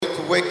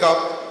wake up,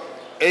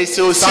 Et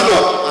c'est aussi stand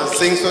up and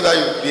sing so that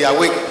you'll be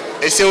awake.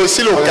 Et c'est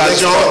aussi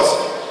l'occasion.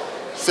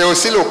 C'est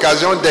aussi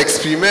l'occasion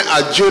d'exprimer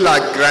à Dieu la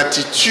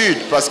gratitude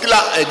parce qu'il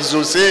a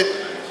exaucé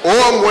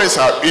au moins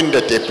une de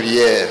tes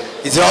prières.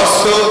 It's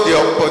also the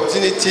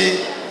opportunity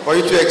for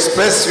you to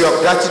express your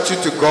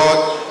gratitude to God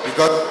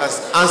because He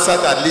has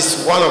answered at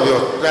least one of your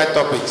prayer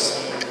topics.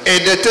 Et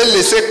de te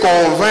laisser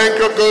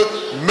convaincre que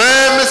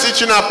même si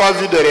tu n'as pas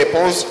vu de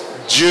réponse,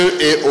 Dieu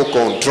est au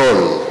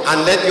contrôle.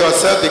 And let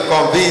yourself be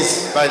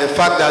convinced by the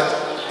fact that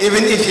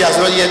even if He has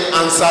not yet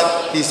answered,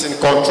 He's in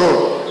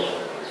control.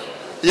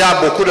 Il y a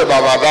beaucoup de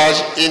bavardage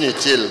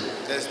inutile.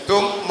 There's too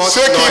much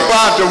Ceux qui noise.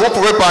 partent, vous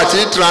pouvez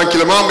partir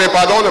tranquillement, mais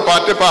pardon, ne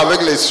partez pas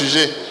avec les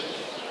sujets.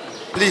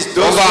 Please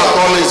On don't va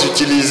encore les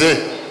utiliser.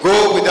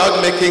 go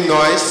without making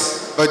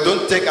noise, but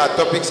don't take our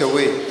topics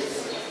away.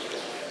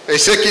 Et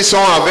ceux qui sont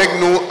avec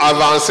nous,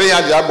 avancez, il y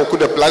a déjà beaucoup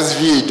de places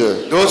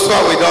vides. Those who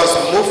are with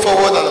us, move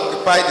forward and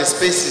occupy the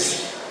spaces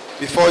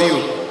before you.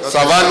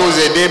 Ça va nous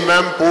aider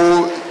même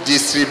pour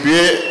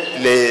distribuer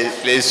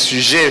les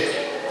sujets,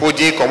 pour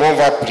dire comment on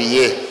va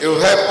prier. It will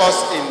help us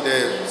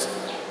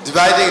in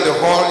dividing the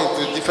hall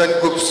into different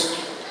groups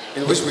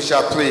in which we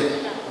shall pray.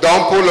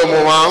 Donc pour le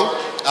moment,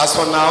 As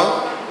for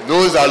now,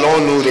 nous allons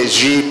nous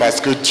réjouir parce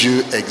que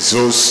Dieu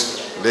exauce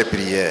les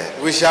prières.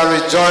 we shall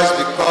rejoice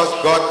because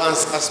God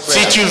answers Si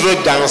prayer. tu veux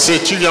danser,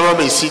 tu viens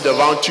même ici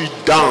devant, tu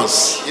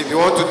danses. If you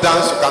want to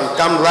dance, you can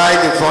come right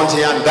in front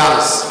here and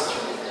dance.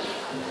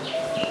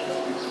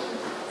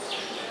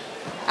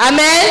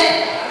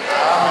 Amen.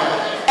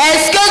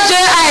 Est-ce que Dieu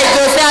a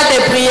exaucé à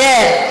tes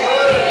prières?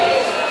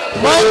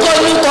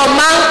 Montre-nous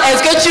comment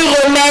est-ce que tu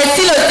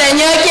remercies le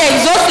Seigneur qui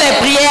exauce les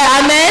prières.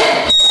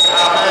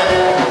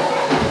 Amen.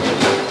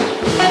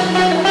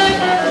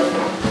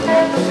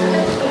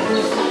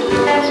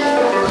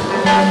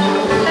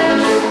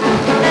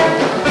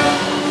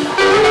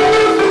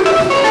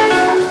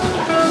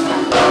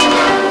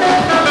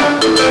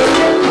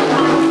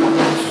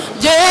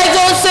 Dieu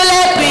exauce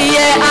les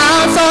prières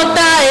en son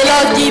temps et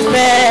lorsqu'il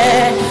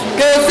fait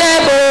que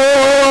c'est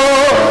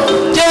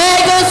beau. Dieu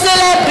exauce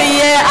les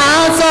prières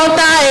en son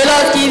temps et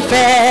lorsqu'il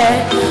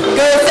fait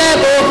que c'est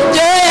beau.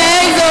 Dieu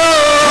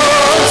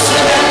exauce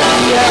les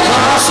prières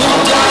en son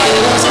temps et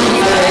lorsqu'il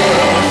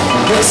fait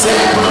que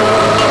c'est beau.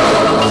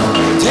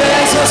 Dieu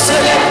exauce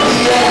les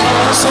prières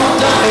en son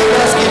temps et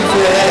lorsqu'il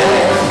fait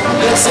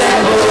que c'est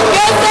beau.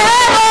 Que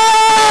c'est beau.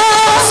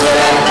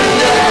 Les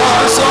prières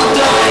en son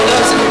temps et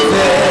lorsqu'il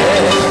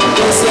fait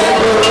que c'est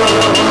beau.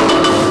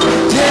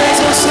 Dieu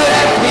exauce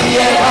les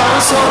prières en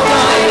son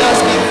temps et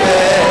lorsqu'il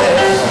fait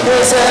que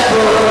c'est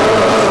beau.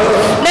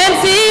 Même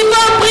s'il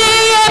faut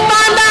prier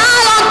pendant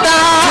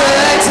longtemps,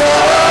 Dieu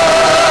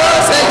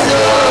exauce,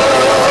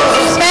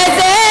 exauce.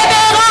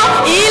 Persévérant,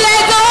 il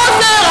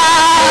exaucera.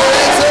 Dieu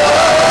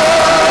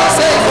exauce,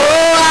 exauce.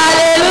 Oh,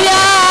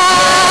 alléluia.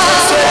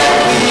 Dieu exauce les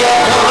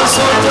prières en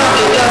son temps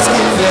et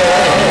lorsqu'il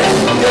fait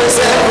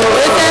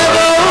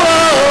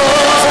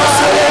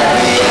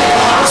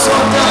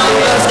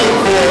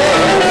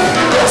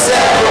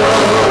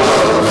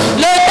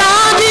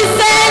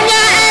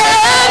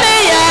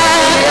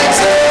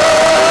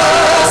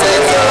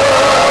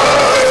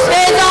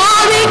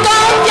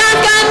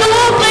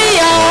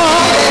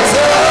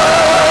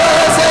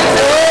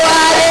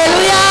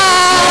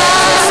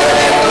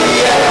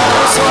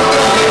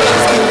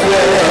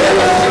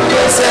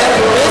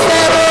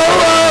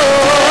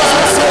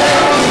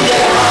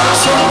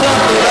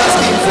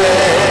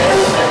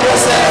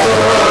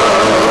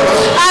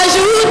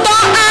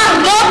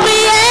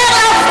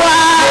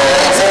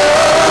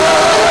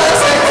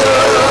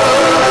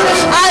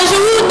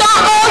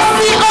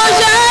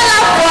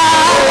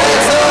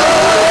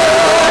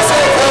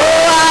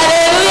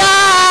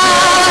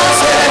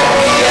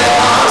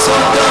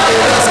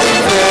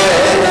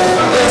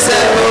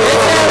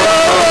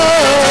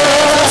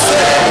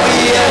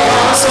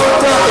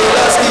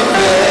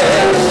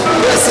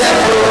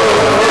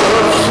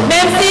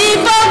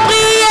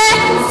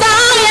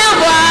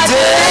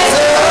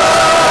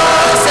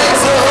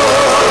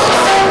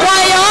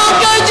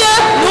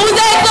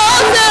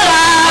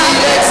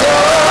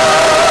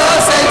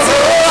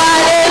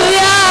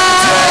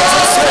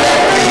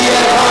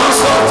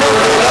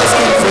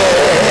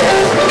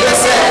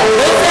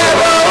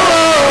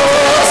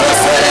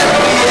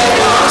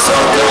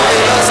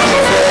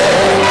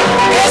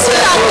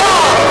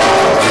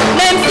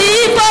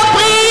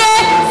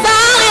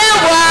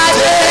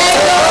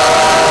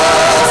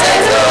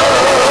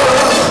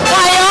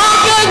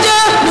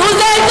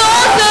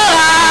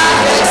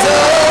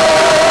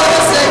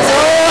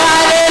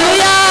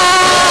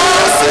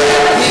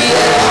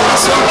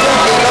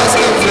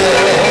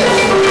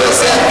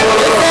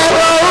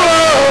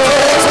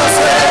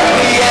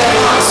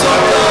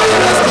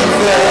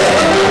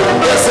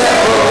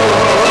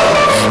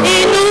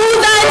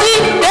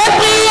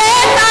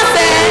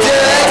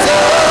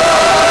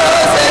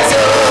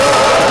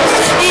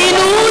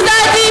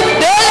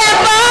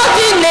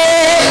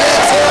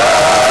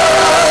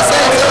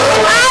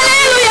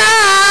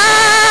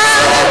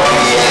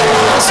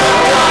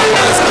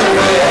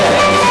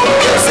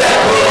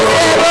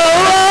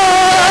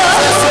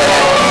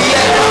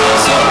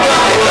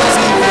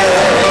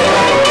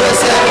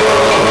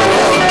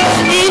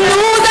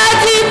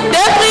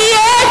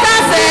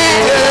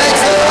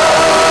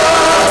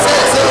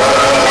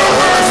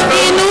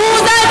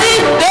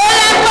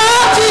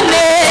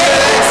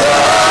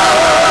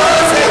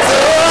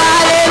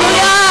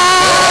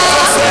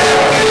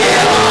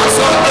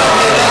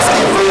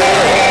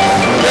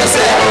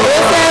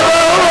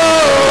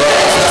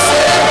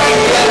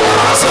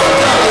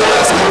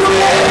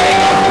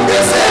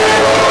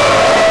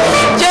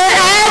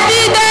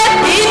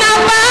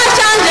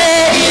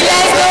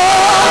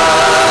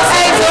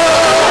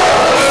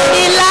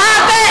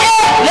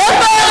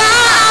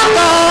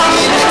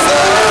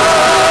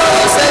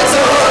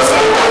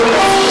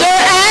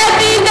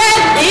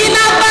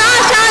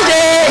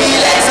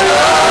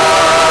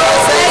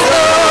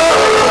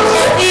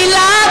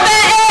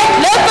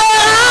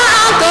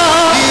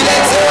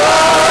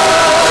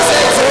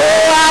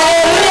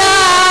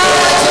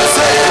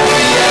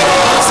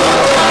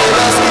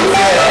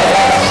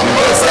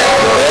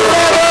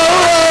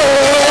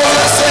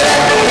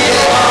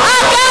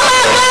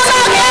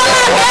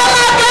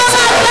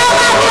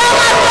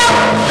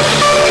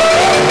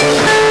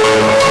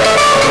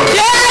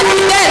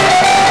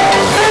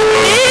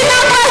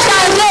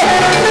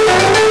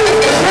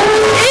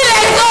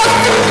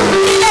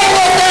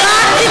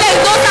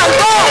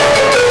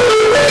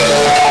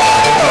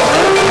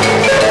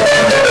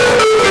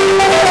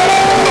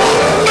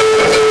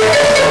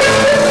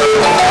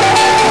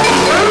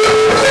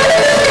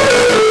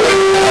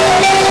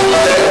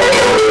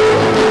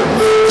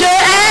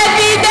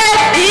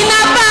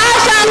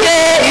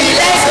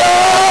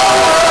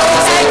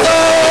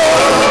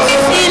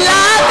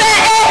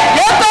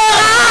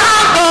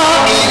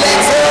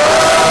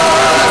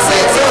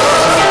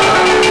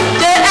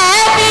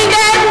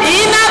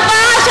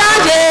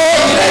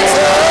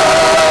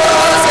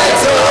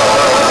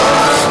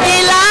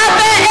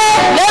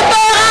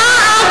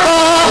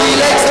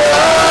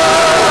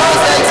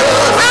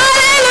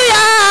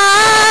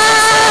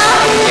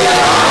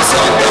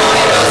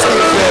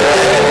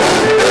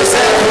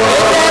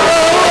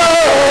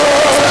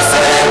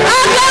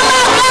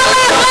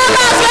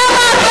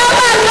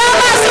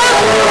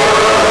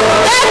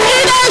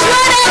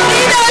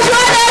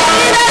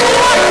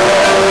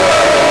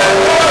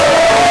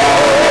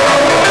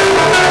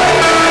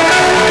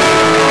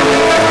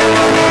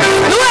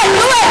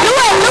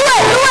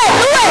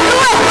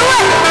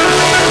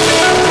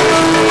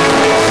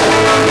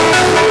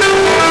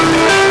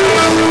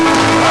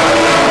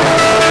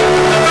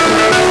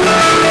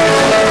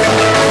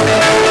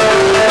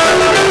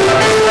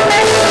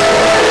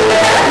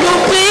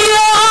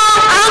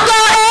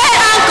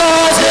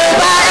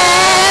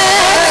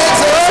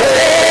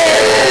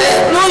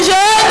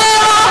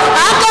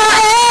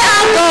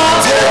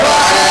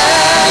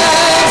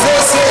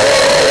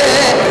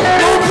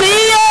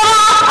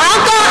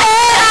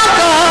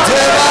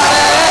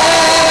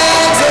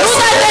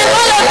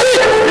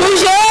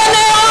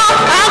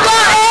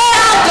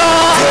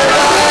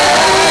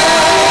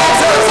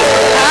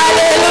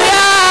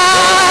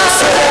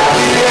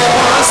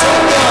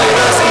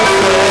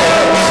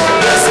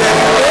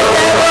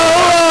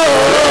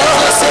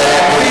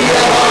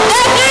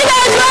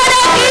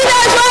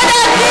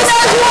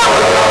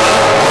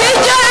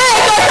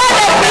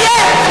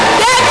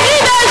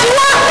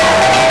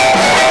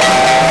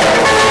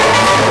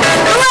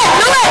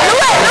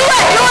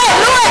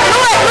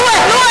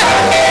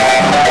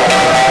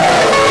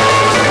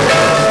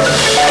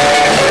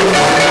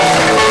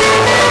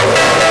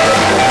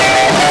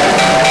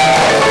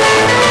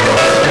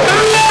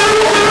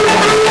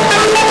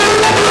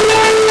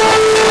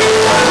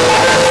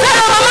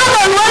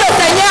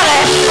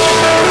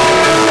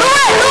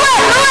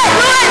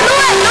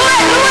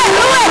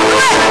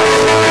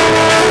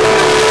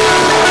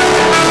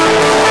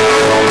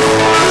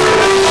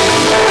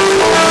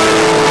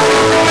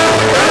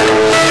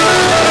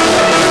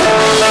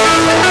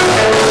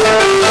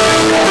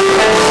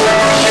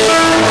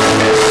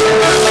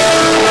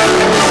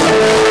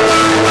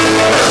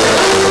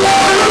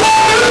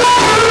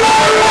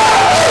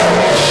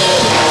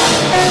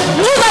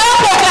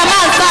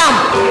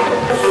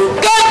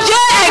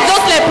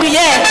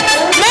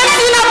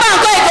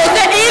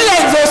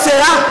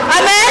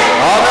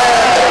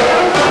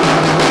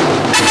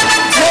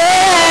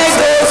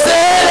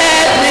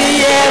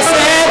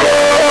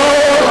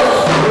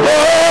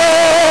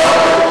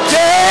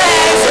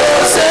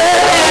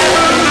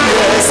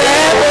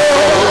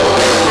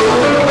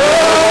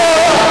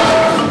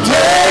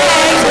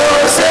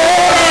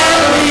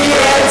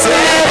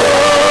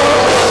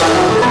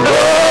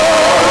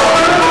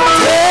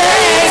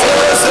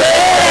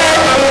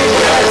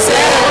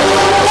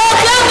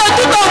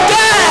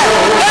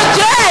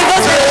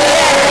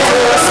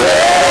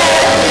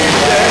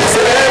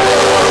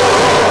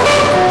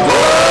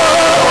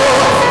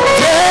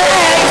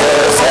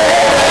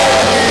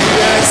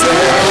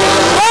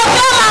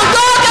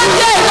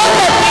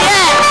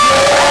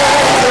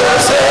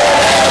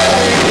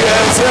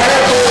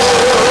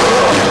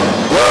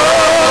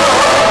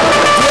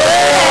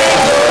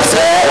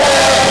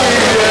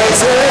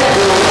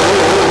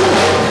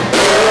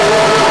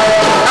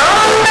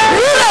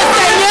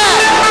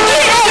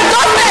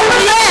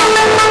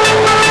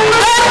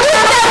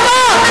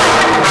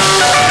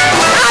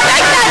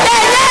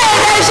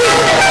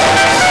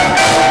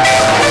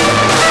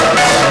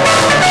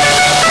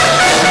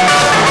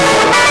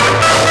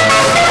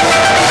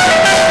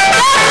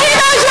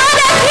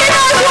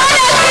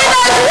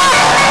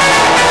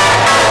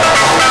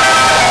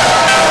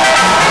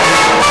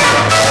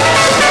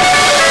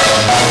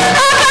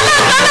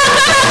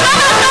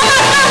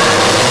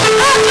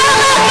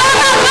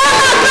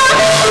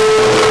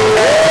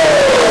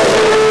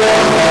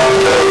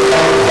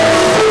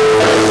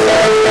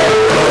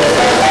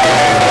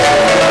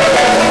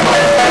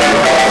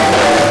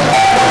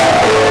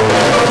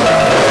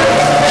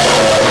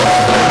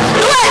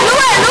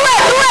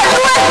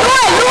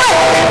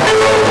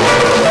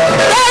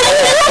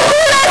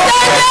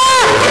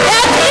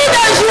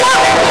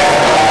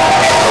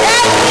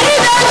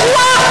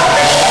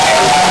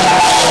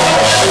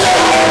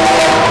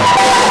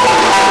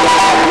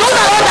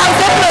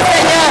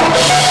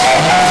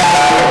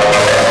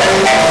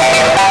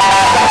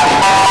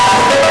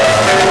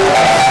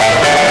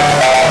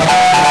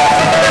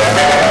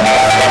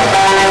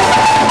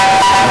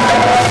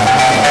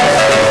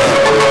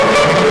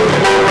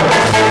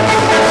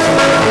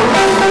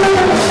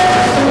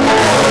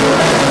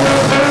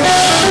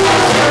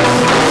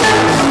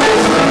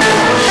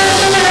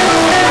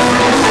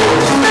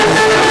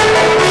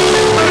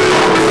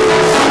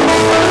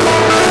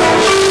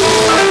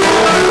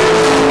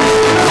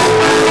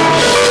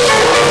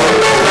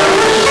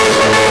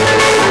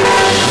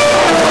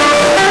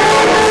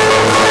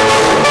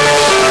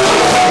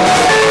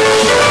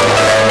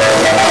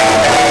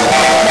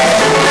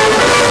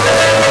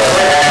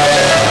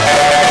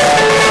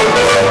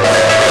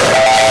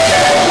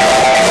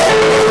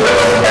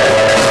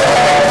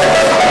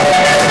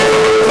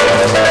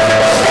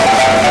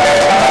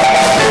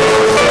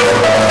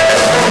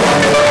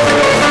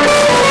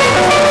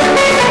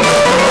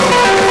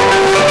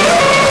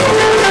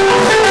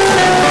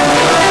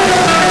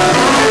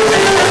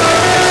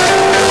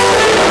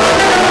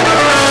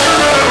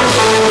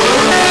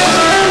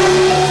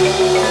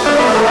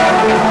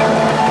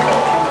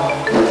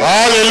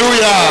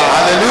Alléluia.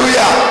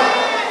 Hallelujah.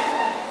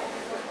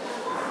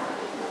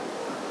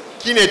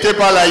 Qui n'était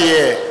pas là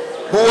hier?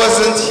 Who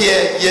wasn't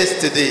here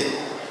yesterday?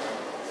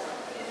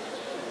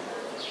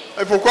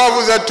 Et pourquoi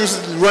vous êtes tous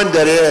loin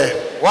derrière?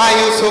 Why are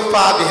you so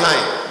far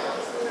behind?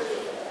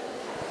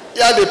 Il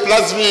y a des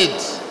places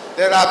vides.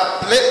 There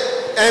are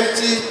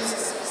empty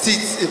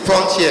seats in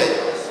front here.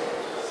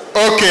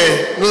 Ok,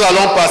 nous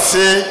allons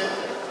passer.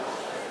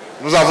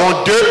 Nous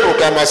avons 2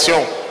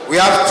 proclamations. We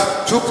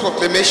have 2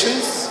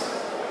 proclamations.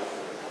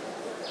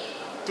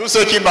 Tous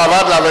ceux qui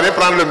bavardent là, venez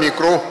prendre le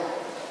micro.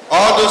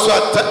 All those who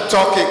are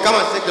talking, come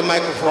and take the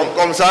microphone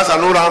Comme ça, ça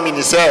nous rend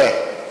ministère.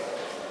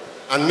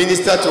 and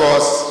minister to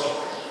us.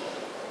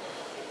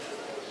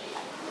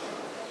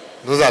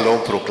 Nous allons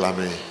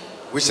proclamer.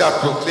 We shall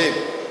proclaim.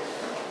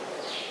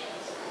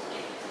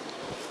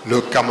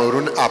 Le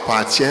Cameroun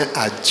appartient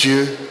à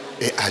Dieu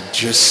et à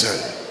Dieu seul.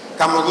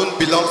 Cameroon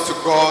belongs to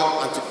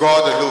God and to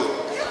God alone.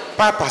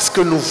 Pas parce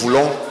que nous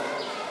voulons,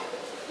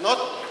 Not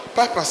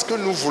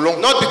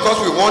not because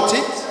we want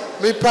it,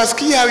 mais parce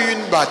qu'il y a eu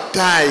une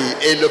bataille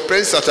et le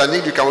prince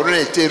satanique du Cameroun a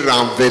été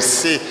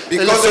renversé.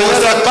 because there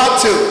was a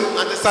battle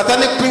and the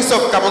satanic prince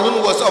of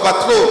Cameroon was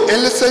overthrown. Et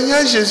le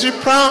Seigneur Jésus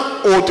prend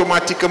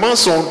automatiquement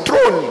son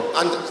trône.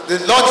 And the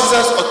Lord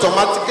Jesus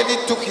automatically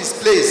took his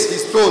place,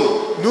 his throne.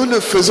 Nous ne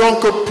faisons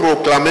que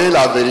proclamer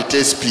la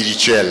vérité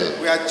spirituelle.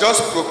 We are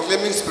just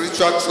proclaiming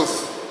spiritual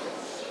truth.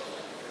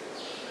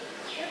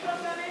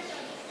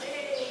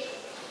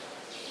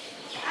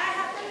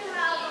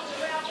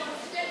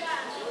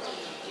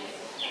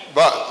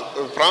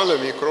 Prends le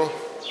micro.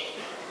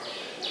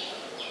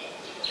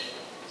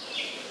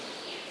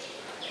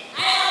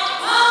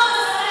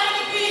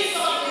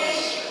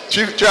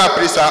 Tu as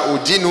appris ça ou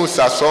dis-nous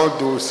ça sort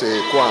d'où, c'est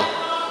quoi?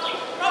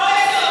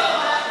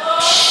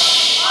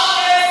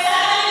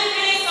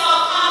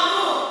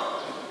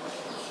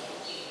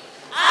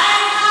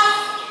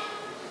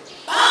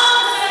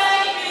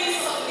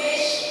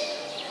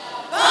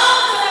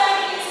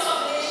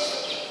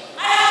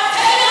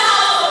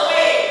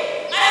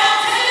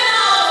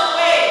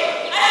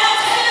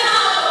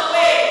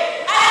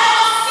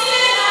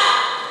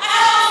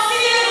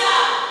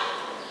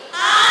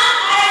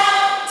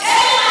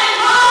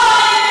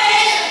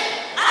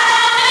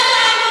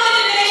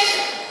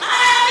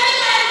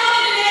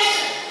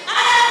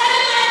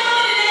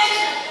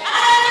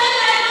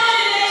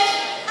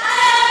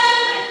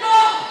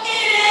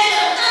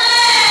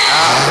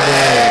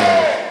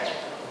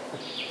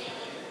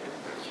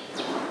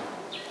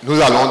 Nous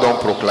allons donc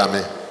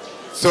proclamer.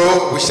 So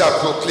we shall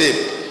proclaim.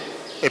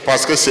 Et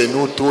parce que c'est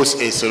nous tous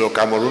et c'est le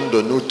Cameroun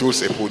de nous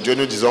tous et pour Dieu,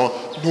 nous disons,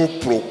 nous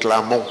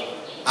proclamons.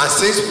 And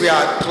since we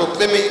are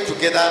proclaiming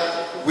together,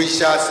 we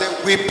shall say,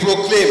 we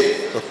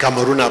proclaim Le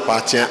Cameroun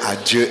appartient à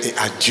Dieu et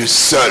à Dieu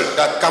seul.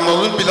 that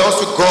Cameroon belongs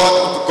to God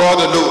and to God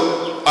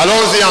alone.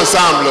 Allons-y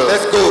ensemble.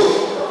 Let's go.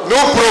 Nous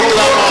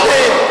proclamons.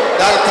 Proclaim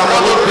that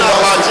Cameroon belongs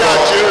to Appartient à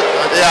God Dieu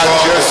and to et à God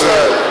Dieu seul.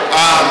 alone.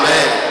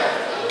 Amen.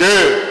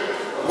 2.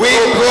 We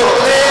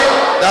proclaim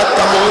that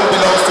Cameroon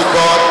belongs to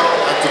God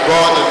and to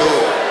God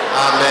alone.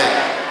 Amen.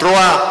 3.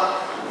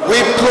 We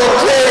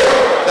proclaim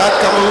that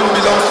Cameroon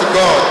belongs to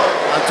God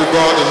and to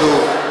God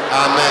alone.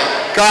 Amen.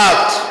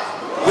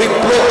 4. We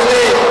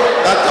proclaim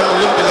that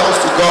Cameroon belongs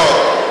to God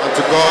and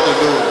to God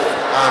alone.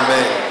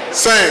 Amen.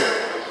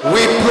 5.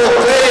 We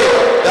proclaim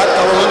that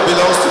Cameroon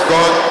belongs to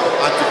God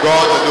and to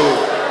God alone.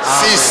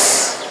 Amen.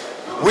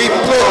 6. We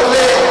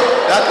proclaim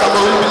that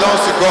Cameroon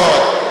belongs to God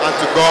and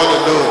to God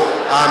alone.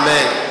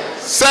 Amen.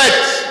 7.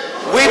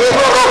 We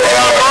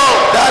proclaim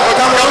that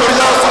Cameroon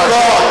belongs to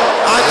God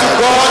and to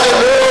God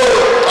alone.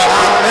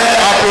 Amen.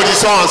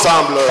 Applaudissons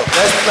ensemble.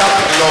 Let's clap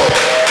to the Lord.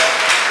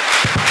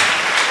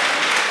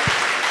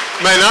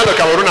 Maintenant, le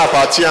Cameroun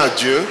appartient à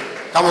Dieu.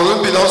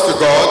 Cameroon belongs to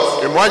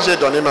God. Et moi, j'ai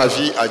donné ma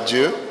vie à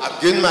Dieu. I've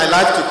given my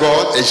life to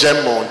God Et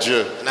j'aime mon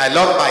Dieu. and I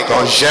love my Donc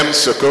God. j'aime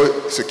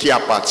ce qui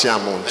appartient à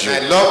mon And Dieu.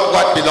 I love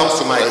what belongs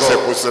to my Et c'est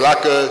God. pour cela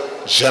que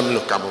j'aime le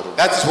Cameroun.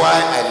 That is why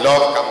I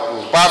love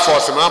Cameroon. Pas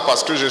forcément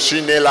parce que je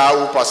suis né là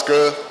ou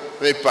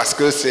mais parce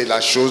que c'est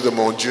la chose de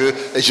mon Dieu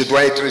et je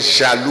dois être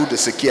jaloux de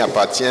ce qui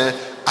appartient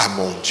à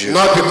mon Dieu.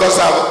 Not because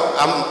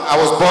I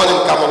was born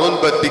in Cameroon,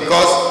 but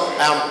because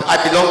I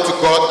belong to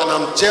God and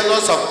I'm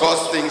jealous of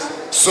God's things,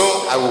 so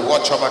I will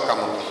watch over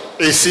Cameroon.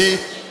 Ici,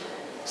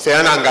 c'est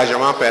un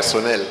engagement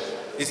personnel.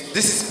 This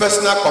is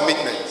personal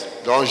commitment.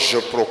 Donc je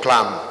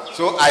proclame,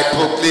 So I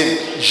proclaim,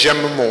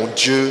 j'aime mon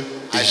Dieu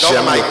et I j'aime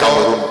love my le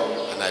Cameroun.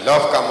 God and I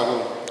love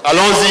Cameroon.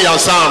 Allons-y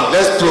ensemble.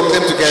 Let's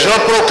proclaim Je together.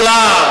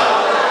 proclame,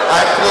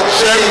 I proclaim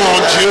j'aime mon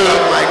that I Dieu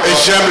love my et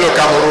God. j'aime le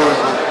Cameroun.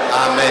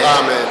 Amen.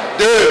 Amen.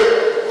 2.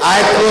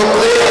 I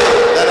proclaim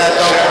that I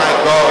love my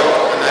God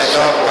and I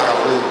love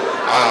Cameroon.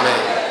 Amen.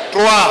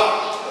 3.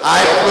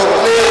 I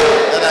proclaim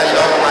that I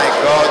love my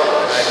God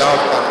and I love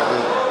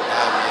Cameroon.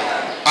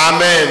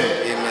 Amen. Amen.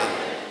 Amen.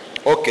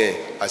 Ok,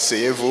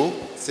 asseyez-vous.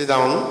 Sit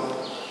down.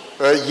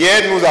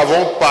 Hier, nous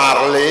avons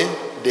parlé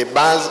des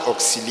bases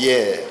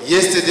auxiliaires.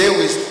 Yesterday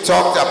we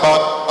talked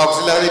about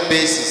auxiliary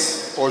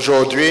bases.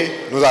 Aujourd'hui,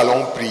 nous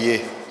allons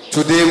prier.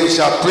 Today we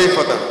shall pray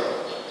for them.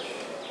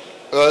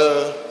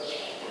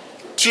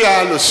 Tu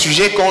as le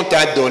sujet qu'on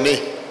t'a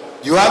donné.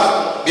 You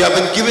have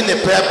been given a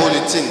prayer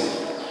bulletin.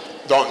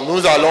 Donc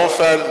nous allons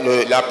faire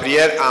la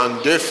prière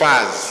en 2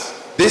 phases.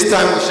 This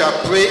time we shall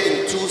pray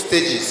in 2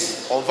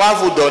 stages. On va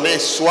vous donner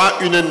soit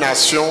une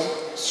nation,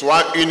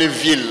 soit une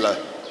ville.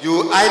 You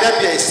will either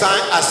be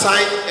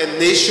assigned a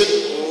nation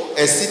or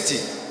a city.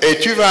 Et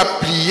tu vas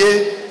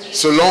prier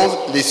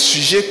selon les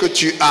sujets que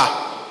tu as.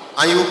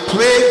 And you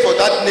pray for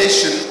that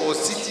nation or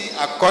city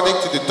according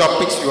to the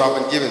topics you have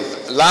been given.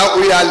 Là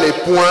où il y a les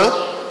points,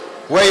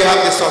 where you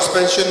have the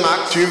suspension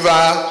marks, tu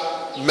vas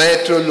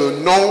mettre le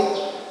nom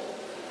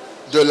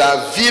de la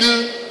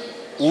ville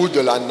ou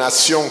de la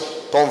nation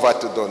qu'on va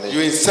te donner.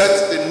 You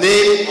insert the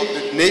name of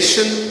the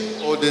nation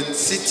or the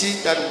city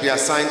that will be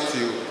assigned to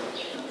you.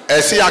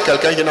 Est-ce qu'il y a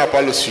quelqu'un qui n'a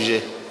pas le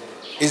sujet?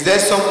 Is there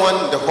someone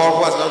in the hall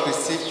who has not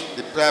received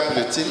the prayer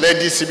bulletin? Les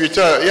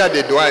distributeurs, il y a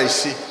des doigts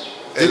ici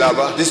et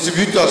là-bas.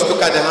 Distributors,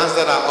 look at the hands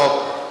that are up.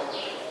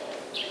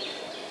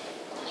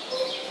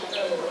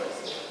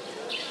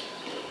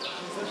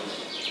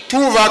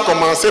 Tout va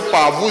commencer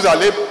par vous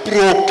allez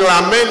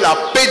proclamer la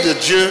paix de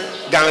Dieu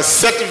dans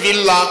cette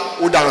ville-là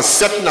ou dans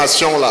cette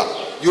nation-là.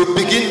 You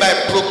begin by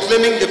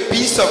proclaiming the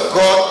peace of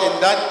God in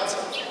that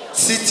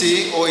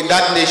city or in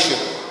that nation.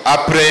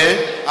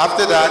 Après,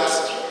 after that,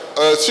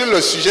 sur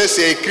le sujet,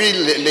 c'est écrit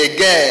les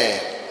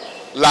guerres.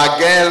 La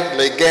guerre,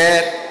 les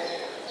guerres.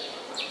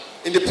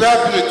 In the prayer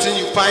bulletin,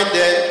 you find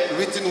there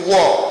written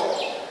war.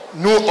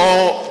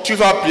 Tu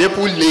vas prier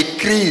pour les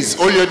crises.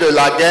 Au lieu de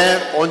la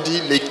guerre, on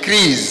dit les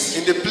crises.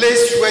 In the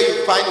place where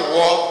you find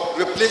war,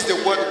 replace the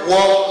word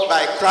war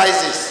by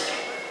crisis.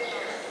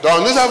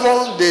 Donc nous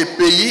avons des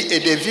pays et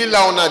des villes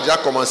là où on a déjà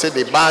commencé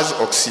des bases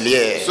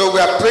auxiliaires. So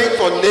we are praying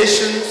for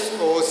nations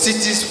or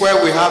cities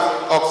where we have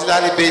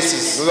auxiliary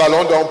bases. Nous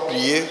allons donc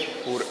prier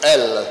pour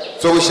elles.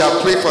 So we shall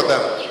pray for them.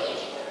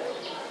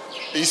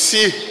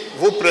 Ici,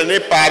 vous prenez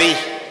Paris.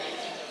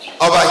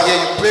 Over here,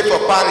 you pray for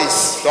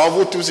Paris. Donc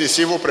vous tous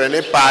ici, vous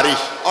prenez Paris.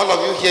 All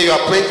of you here, you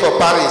are praying for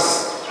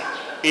Paris.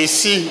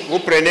 Ici, vous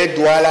prenez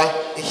Douala.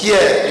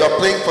 Here, you are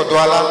praying for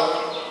Douala.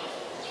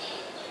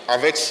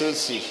 Avec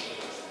ceux-ci.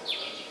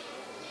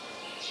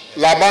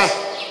 Là-bas,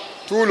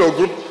 tout le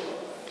groupe.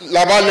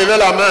 Là-bas, levez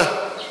la main.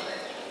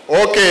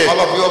 Ok. All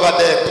of you over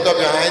there, put up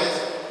your hands.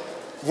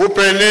 Vous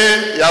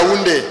prenez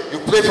Yaoundé. You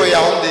pray for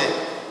Yaoundé.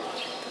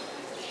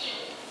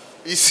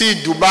 Ici,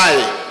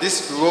 Dubaï.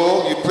 This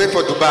row, you pray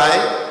for Dubai.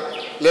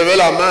 Levez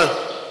la main.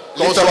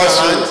 Lift up your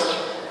hands.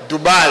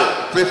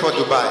 Dubaï. Pray for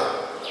Dubai.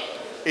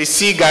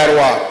 Ici,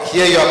 Garoua.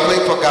 Here you are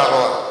praying for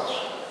Garoua.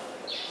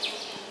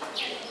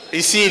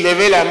 Ici,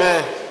 levez la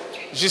main.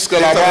 Jusque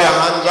Lift up là-bas.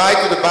 your hand right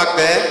to the back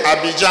there.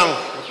 Abidjan.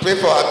 You pray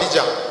for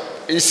Abidjan.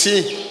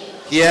 Ici.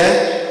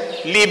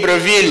 Here.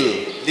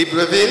 Libreville.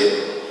 Libreville.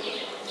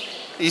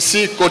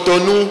 Ici,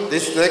 Cotonou.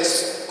 This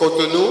next,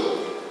 Cotonou.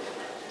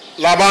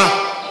 Là-bas.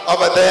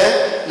 Over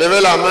there.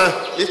 Levez la main.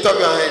 Lift up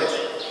your hands.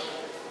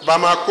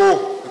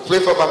 Bamako. You pray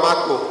for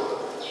Bamako.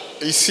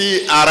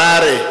 Ici,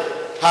 Harare.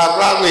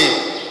 Harare.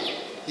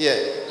 Here.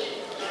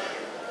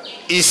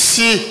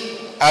 Ici,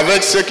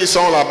 avec ceux qui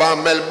sont là-bas,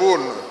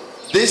 Melbourne.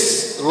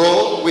 This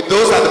row, with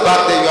those at the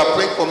back there, you are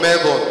praying for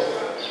Melbourne.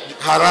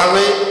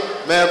 Harare,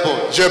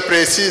 Melbourne. Je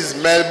précise,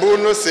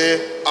 Melbourne,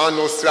 c'est en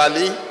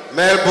Australie.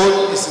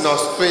 Melbourne is in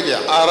Australia.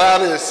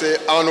 Harare, c'est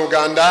en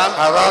Ouganda.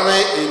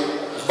 Harare in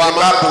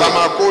Zimbabwe.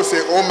 Bamako,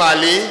 c'est au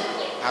Mali.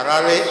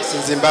 Harare is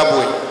in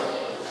Zimbabwe.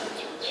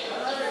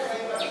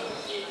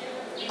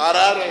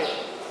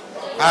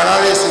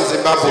 Harare is in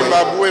Zimbabwe.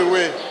 Zimbabwe,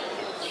 oui.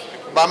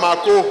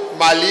 Bamako,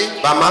 Mali.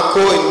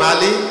 Bamako in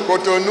Mali.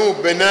 Cotonou,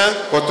 Bénin.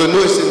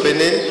 Cotonou is in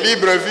Benin.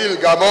 Libreville,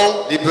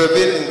 Gabon.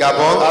 Libreville in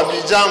Gabon.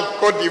 Abidjan,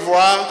 Côte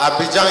d'Ivoire.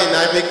 Abidjan in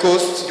Ivory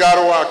Coast.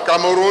 Garoua,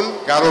 Cameroun.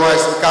 Garoua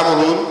is in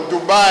Cameroon.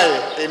 Dubaï,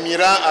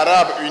 Émirats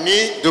Arabes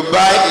Unis.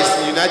 Dubai is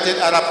in United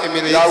Arab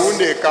Emirates.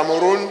 Yaoundé,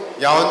 Cameroun.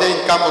 Yaoundé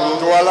in Cameroon.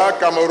 Douala,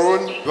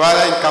 Cameroun.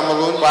 Douala in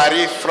Cameroon.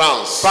 Paris,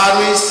 France.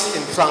 Paris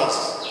in France.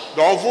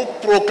 Donc vous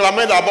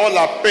proclamez d'abord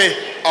la paix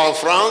en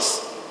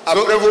France.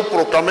 Après vous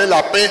proclamez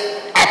la paix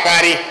à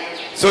Paris.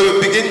 So you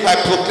begin by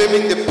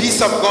proclaiming the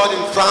peace of God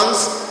in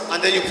France,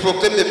 and then you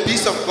proclaim the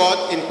peace of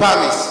God in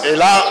Paris. Et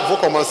là, vous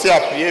commencez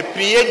à prier.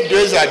 Priez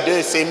 2 à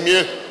 2, c'est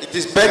mieux. It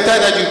is better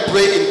that you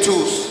pray in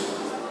twos.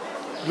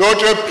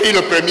 L'autre prie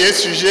le premier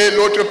sujet,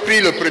 l'autre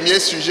prie le premier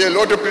sujet,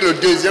 l'autre prie le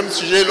deuxième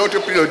sujet, l'autre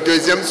prie le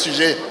deuxième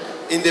sujet.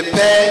 In the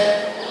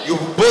pair, you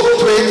both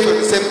pray for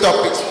the same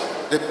topics.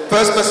 The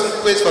first person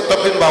prays for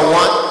topic number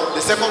 1.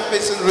 The second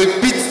person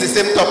repeats the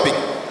same topic.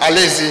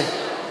 Allez-y.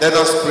 Let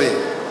us pray.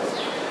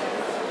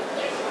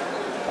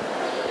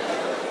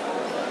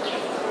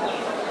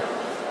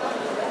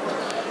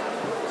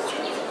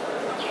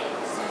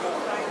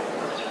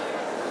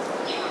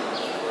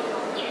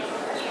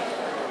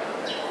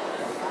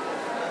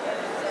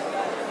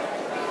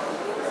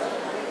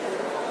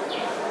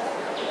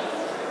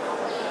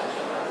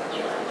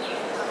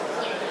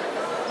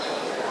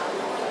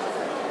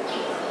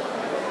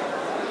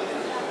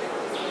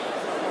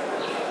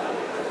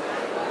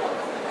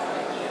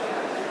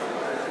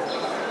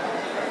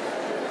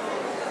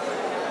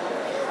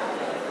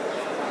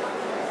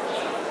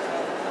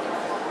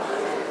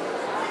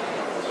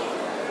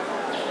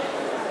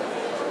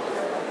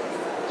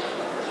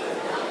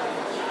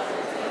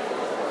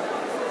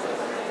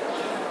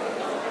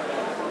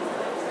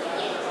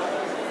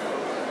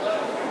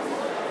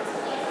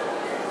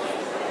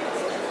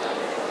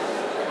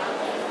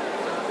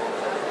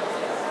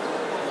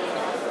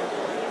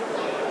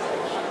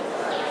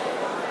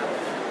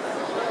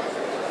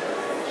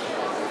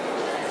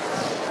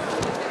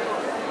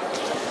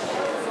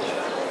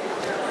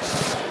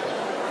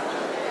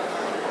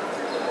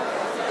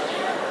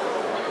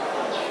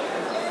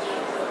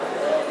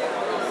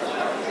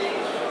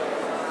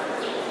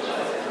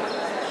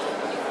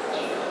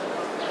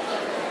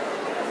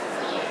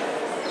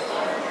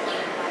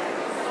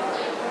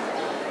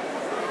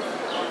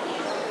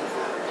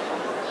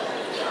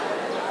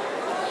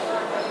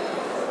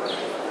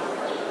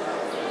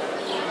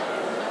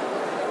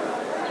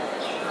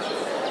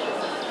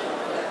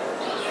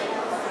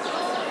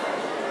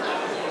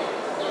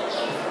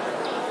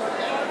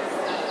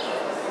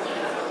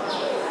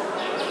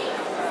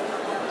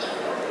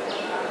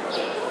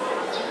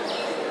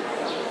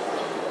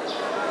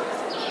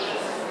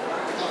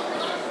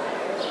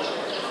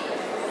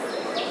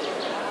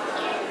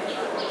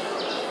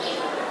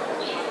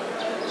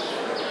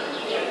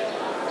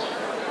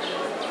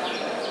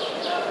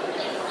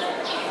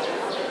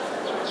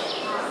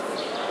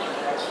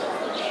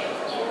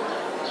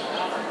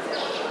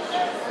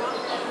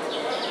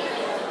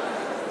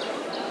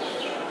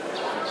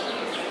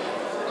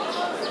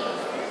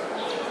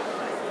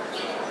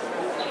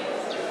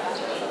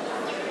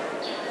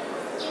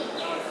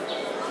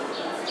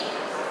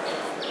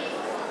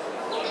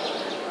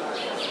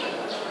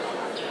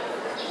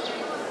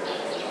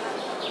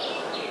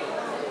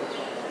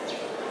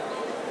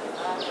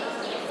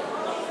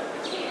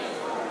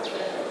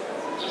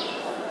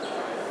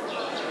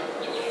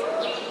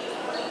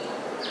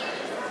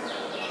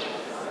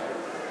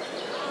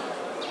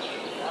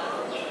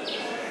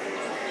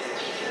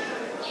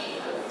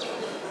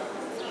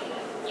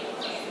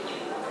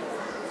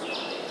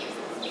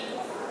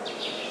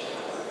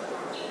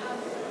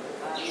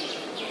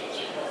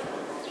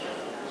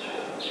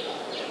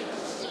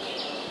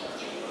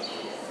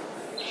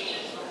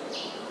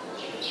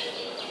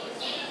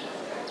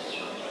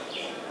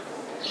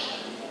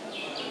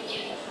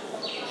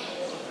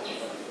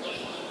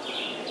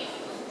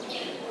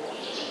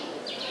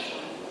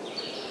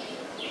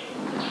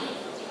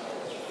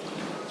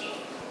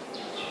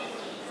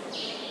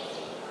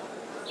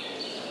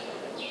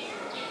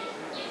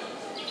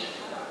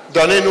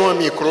 Donnez-nous un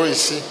micro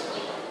ici.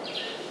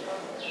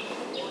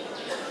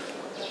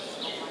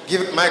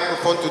 Give a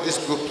microphone to this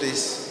group,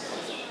 please.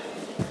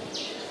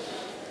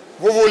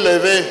 Vous vous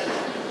levez.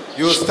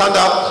 You stand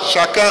up.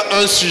 Chacun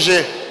un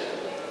sujet.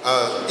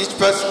 Each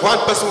person, one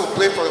person will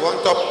pray for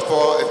one top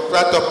for a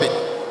prayer topic.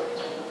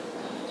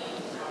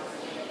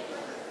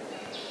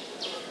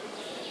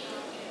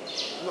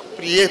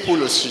 Priez pour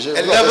le sujet.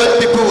 11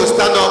 people will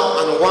stand up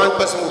and one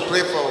person will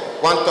pray for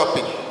one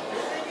topic.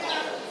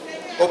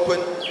 Open.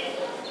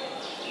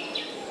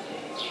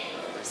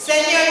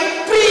 Seigneur,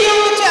 nous prions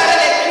que tu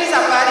arrêtes les crises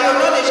à Paris au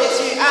nom de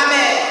Jésus.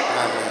 Amen.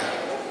 Amen.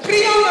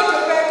 Prions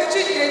notre Père que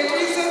tu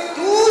détruises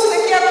tout ce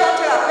qui est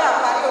contre la paix à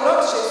Paris au nom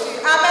de Jésus.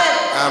 Amen.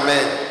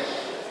 Amen.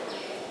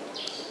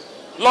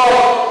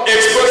 Lord,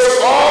 expose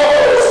all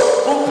those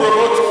who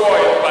promote war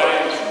in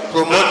Paris.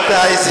 Promote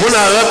crisis. Vous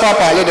n'avez pas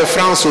parlé de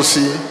France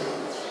aussi.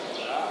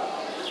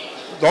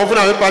 Donc vous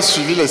n'avez pas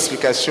suivi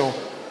l'explication.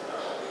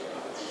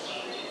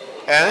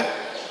 Hein?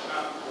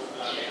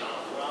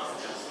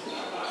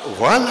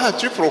 Voilà,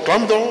 tu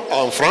proclames donc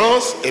en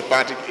France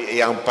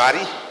et en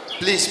Paris.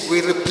 Please,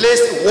 we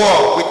replace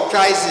war with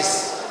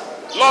crisis.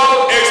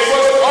 Lord,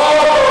 expose all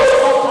those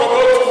who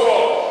promote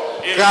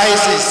war in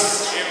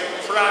Crisis.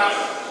 France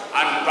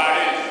and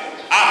Paris.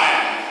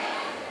 Amen.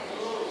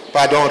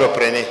 Pardon,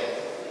 reprenez.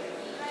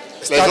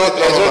 Les Start autres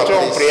it over,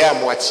 ont please. prié à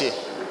moitié.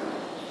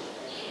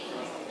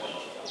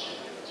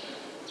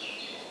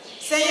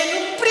 Seigneur,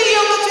 nous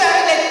prions que tu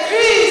arrêtes les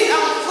crises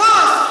en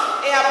France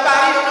et à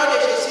Paris au nom de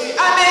Jésus.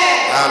 Amen.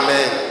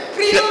 Amen.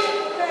 Prions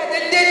Père, de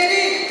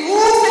détruire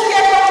tout ce qui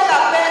est contre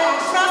la paix en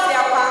France et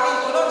à Paris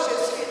au nom de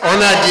Jésus.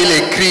 On a dit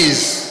les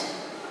crises.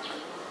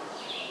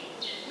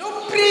 Nous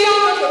prions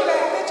notre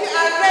Père que tu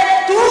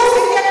arrêtes tout ce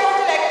qui est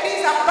contre les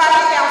crises à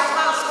Paris et en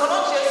France au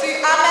nom de Jésus.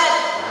 Amen.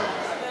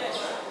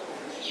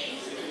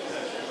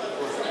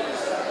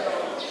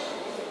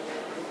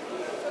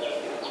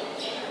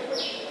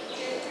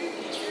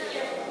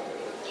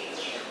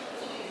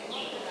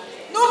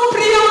 Nous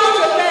prions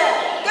notre Père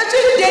que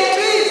tu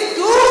détruises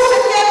tout ce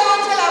qui est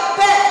contre la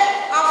paix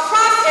en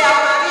France et à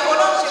Paris au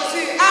nom de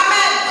Jésus.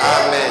 Amen.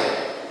 Amen.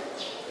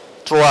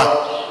 3.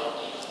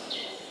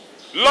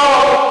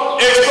 Lord,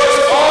 expose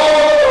all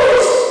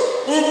those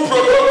who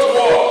promote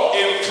war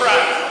in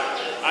France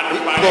and We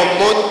Paris.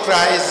 promote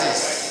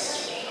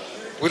crisis.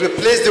 We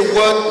replace the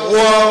word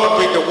war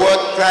with the word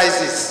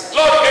crisis.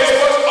 Lord,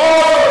 expose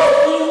all those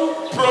who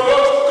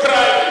promote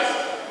crisis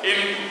in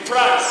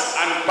France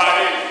and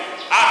Paris.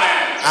 Amen.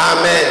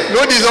 Amen.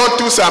 Nous disons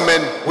tous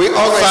Amen. We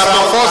always Ça shout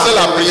renforce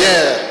la Amen.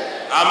 prière.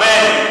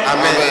 Amen.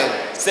 Amen.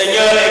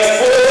 Seigneur,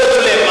 expose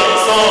tous les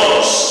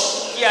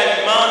mensonges qui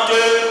alimentent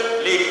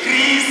les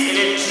crises et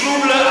les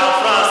troubles en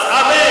France.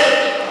 Amen.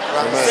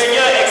 Amen.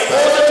 Seigneur,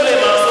 expose tous les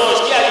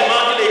mensonges qui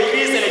alimentent les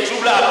crises et les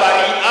troubles à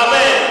Paris.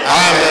 Amen.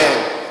 Amen.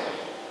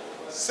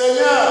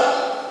 Seigneur,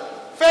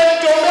 fais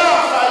tomber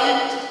en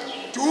faillite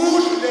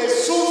toutes les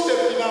sources de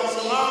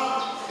financement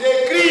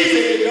des crises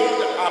et des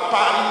ordres à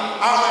Paris.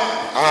 Amen.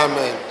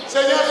 Amen.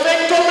 Seigneur,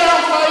 fais tomber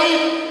en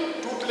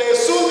faillite toutes les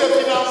sources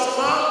de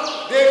financement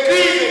des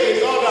crises et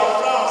des ordres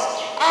en France.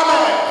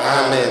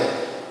 Amen. Amen.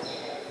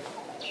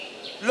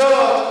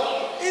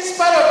 Lord, in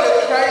spite of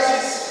the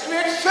crisis,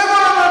 create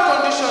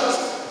favorable conditions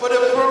for the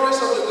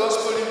progress of the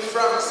gospel in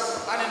France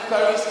and in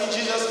Paris. In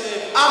Jesus'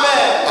 name.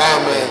 Amen.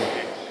 Amen.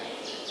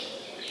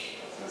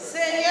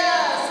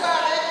 Seigneur, sois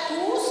avec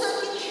tous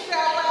ceux qui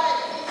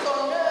travaillent pour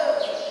ton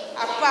œuvre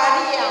à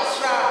Paris et en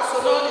France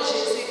au nom de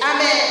Jésus.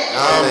 Amen.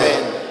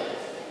 Amen.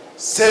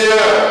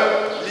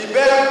 Seigneur,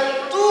 libère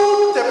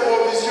toutes tes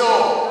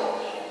provisions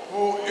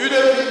pour une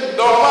vie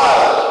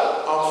normale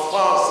en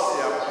France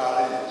et à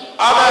Paris.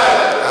 Amen.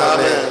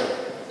 Amen.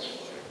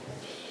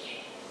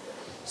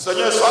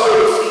 Seigneur, sois le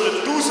refuge de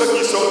tous ceux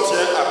qui sont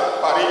tiens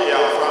à Paris et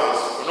en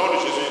France. Au nom de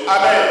Jésus.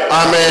 Amen.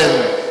 Amen.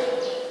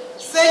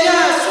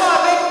 Seigneur, sois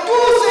avec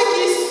tous ceux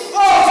qui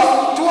osent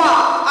pour toi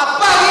à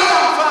Paris et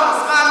en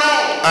France.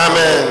 Amen.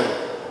 Amen.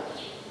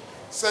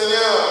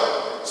 Seigneur,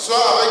 sois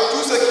avec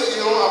tous ceux qui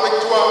iront avec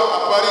toi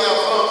à Paris et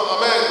en France.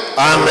 Amen.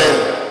 Amen.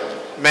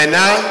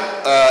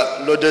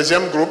 Maintenant, le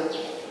deuxième groupe.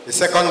 The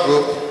second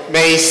group.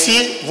 Mais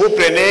ici, vous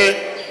prenez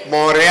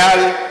Montréal,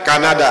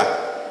 Canada.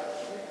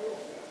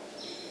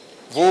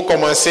 Vous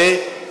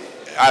commencez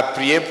à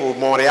prier pour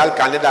Montréal,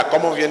 Canada,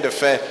 comme on vient de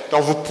faire.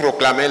 Donc vous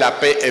proclamez la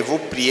paix et vous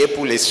priez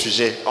pour les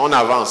sujets. On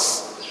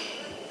avance.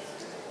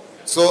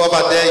 So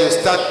over there, you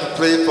start to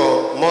pray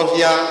for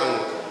Montreal and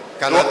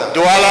Canada.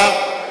 Douala.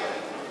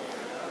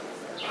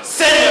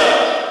 Seigneur,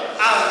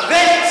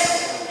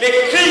 arrête les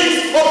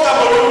crises au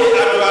Cameroun et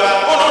à Douala.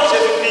 Au nom de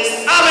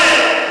Jésus-Christ. Amen.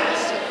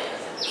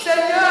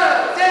 Seigneur,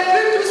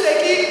 détruis tout ce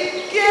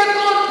qui est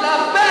contre la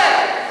paix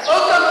au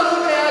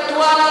Cameroun et à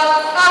Douala.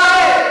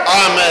 Amen.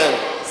 Amen.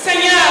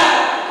 Seigneur,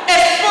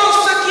 expose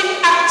ceux qui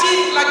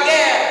activent la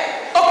guerre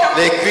au Cameroun.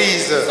 Les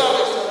crises.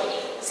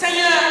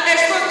 Seigneur,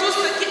 expose tous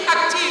ceux qui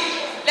activent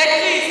les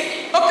crises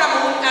au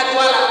Cameroun et à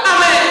Douala.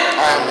 Amen.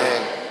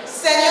 Amen.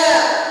 Seigneur,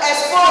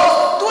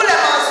 expose tous les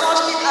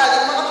mensonges qui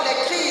alimentent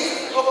les crises.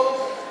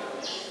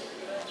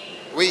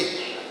 Oui.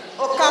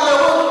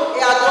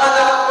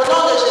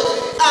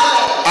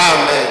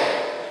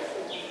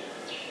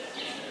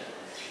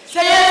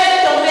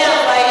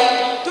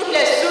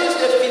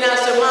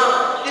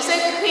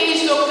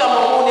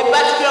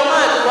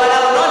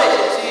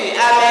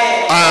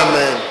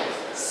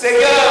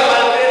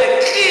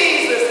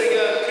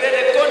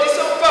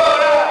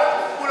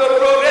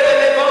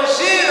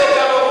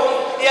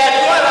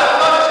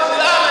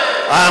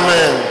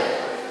 Amen.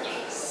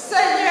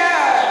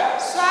 Seigneur,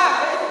 sois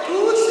avec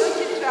tous ceux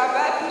qui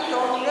travaillent pour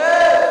ton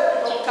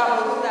œuvre au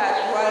Cameroun et à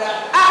Douala.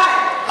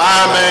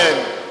 Amen. Amen.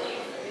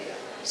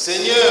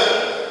 Seigneur,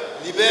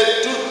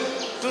 libère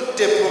toutes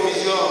tes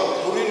provisions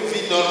pour une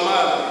vie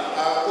normale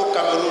au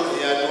Cameroun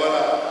et à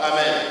Douala.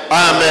 Amen.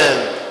 Amen.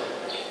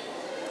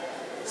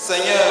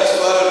 Seigneur,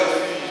 sois le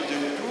refuge de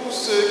tous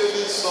ceux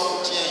qui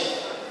sont tiens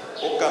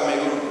au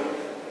Cameroun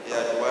et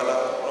à Douala.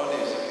 Au nom de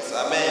Jésus-Christ.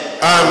 Amen.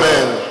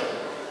 Amen.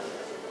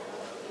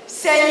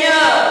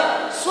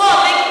 Seigneur, sois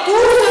avec tous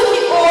ceux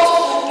qui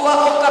osent pour toi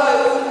au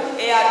Cameroun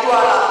et à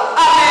Douala.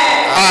 Amen.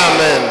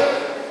 Amen.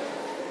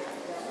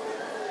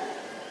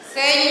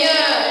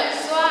 Seigneur,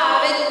 sois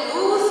avec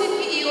tous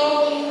ceux qui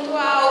iront pour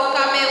toi au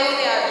Cameroun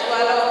et à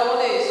Douala au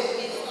nom de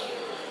Jésus-Christ.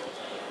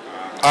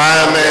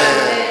 Amen.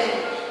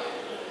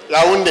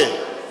 Yaoundé.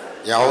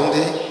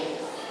 Yaoundé.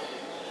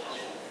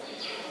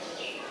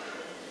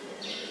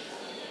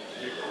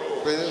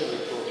 Prenez le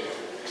micro.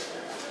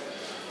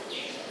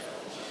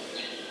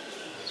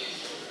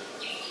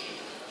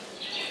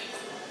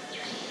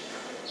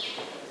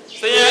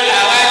 Seigneur,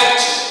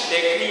 arrête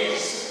les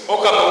crises au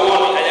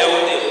Cameroun et à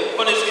Yaoundé.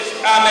 Au nom de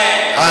Jésus-Christ.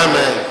 Amen.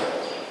 Amen.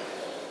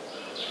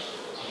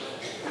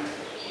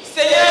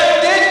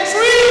 Seigneur,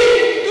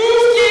 détruis tout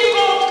ce qui est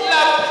contre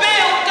la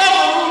paix au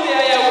Cameroun et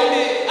à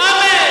Yaoundé.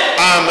 Amen.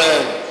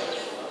 Amen.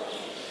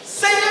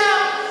 Seigneur,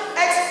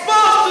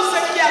 expose tout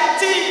ce qui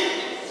attire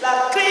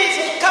la crise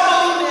au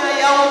Cameroun et à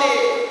Yaoundé.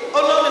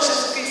 Au nom de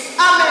Jésus-Christ.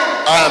 Amen.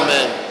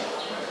 Amen.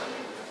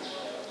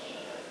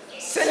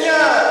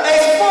 Seigneur,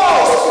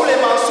 expose tous les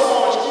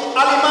mensonges qui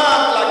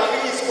alimentent la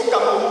crise au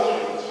Cameroun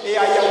et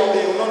à Yaoundé.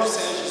 Au nom du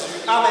Seigneur Jésus.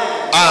 Amen.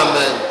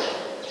 Amen.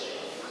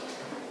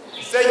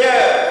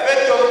 Seigneur,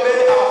 fais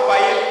tomber en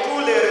faillite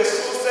toutes les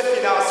ressources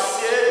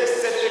financières de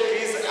cette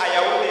crise à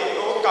Yaoundé et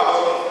au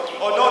Cameroun.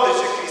 Au nom de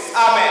Jésus-Christ.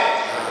 Amen.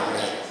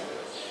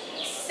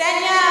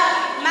 Seigneur,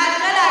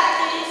 malgré la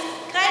crise,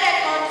 crée des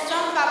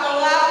conditions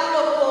favorables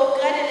pour le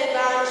progrès de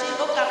l'évangile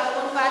au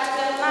Cameroun,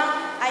 particulièrement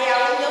à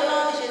Yaoundé. Au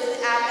nom de Jésus.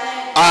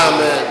 Amen.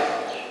 Amen.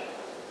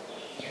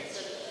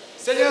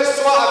 Seigneur,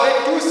 sois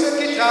avec tous ceux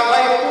qui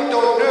travaillent pour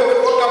ton œuvre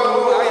au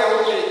Cameroun à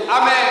Yaoundé.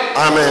 Amen.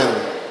 Amen.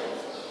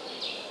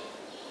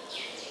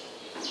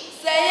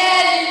 Seigneur,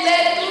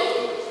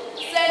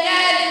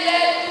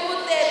 libère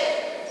toutes tes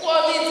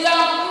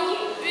provisions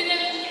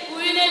pour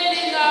une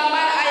vie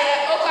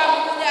normale au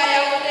Cameroun et à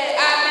Yaoundé.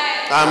 Amen.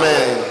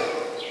 Amen.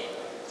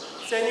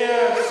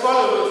 Seigneur, sois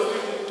le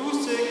refuge de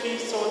tous ceux qui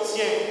sont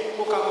tiens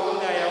au Cameroun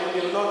et à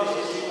Yaoundé. Au nom de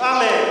Jésus.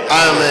 Amen.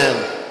 Amen.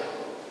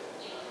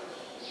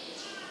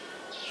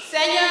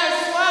 Seigneur,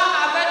 sois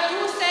avec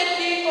tous ceux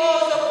qui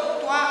osent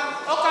pour toi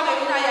au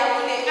Cameroun et à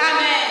Yaoundé.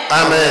 Amen.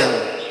 Amen.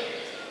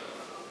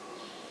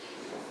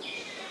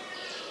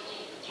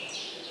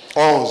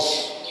 11.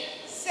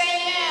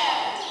 Seigneur,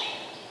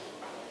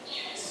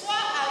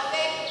 sois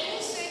avec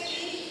tous ceux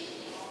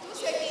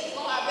qui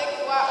vont avec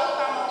toi au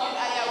Cameroun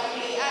et à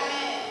Yaoundé.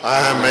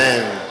 Amen.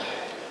 Amen.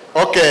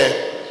 Ok.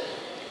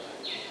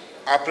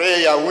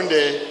 Après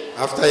Yaoundé,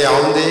 After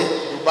Yaoundé,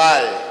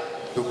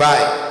 Dubai,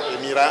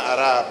 Émirats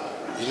arabes.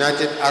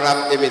 United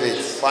Arab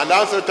Emirates.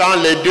 Pendant ce temps,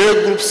 les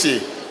deux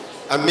groupes-ci,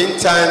 And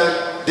meantime,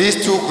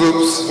 these two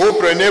groups, vous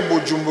prenez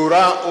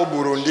Bujumbura au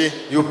Burundi.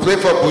 you pray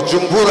for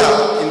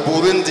Bujumbura in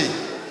Burundi.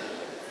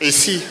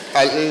 Ici,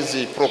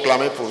 allez-y,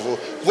 proclamez pour vous.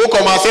 Vous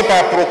commencez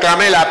par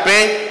proclamer la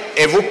paix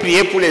et vous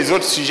priez pour les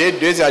autres sujets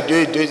 2 à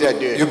 2, 2 à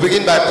 2. You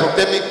begin by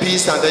proclaiming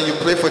peace and then you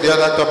pray for the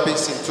other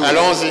topics in two.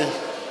 Allons-y.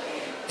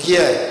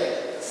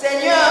 Here,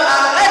 Seigneur,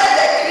 arrête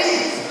les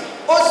crises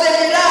aux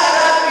Émirats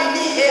Arabes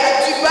Unis et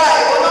à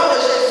Dubaï. Au nom de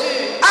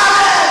Jésus.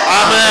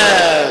 Amen.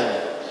 Amen.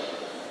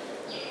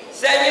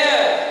 Seigneur,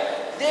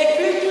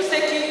 détruis tout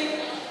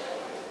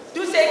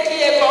ce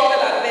qui est contre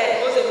la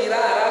paix aux Émirats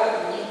Arabes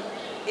Unis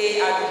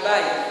et à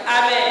Dubaï.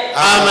 Amen.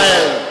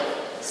 Amen.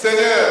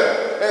 Seigneur,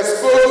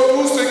 expose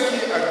tout ce qui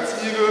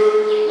active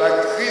la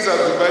crise à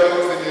Dubaï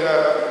aux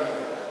Émirats.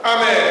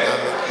 Amen.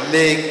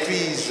 les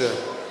crises.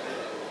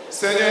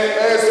 Seigneur,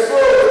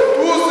 expose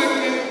tout ce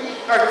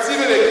qui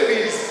active les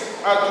crises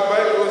à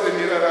Dubaï aux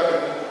Émirats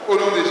Arabes. Au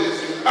nom de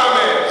Jésus.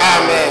 Amen.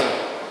 Amen.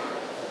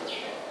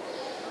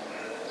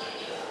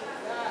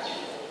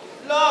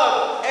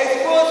 Lord,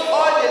 expose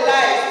all the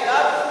lies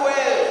that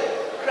fuel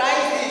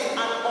crisis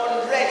and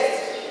unrest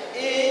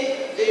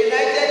in the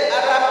United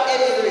Arab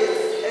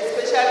Emirates,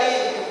 especially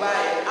in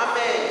Dubai.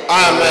 Amen.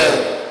 Amen.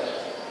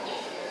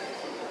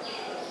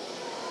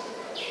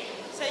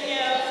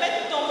 Seigneur,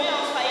 faites tomber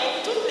en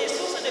faillite toutes les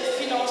sources de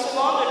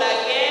financement de la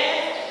guerre,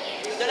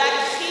 de la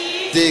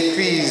crise. Des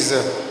crises.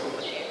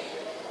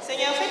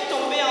 Seigneur, faites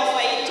tomber en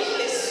faillite toutes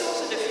les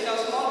sources de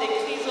financement des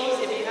crises aux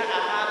Émirats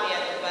arabes et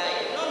à Dubaï.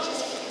 Au nom de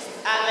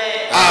Jésus-Christ.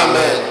 Amen.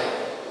 Amen.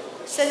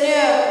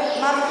 Seigneur,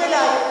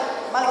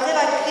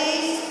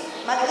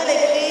 malgré les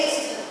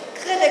crises,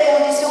 crée des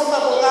conditions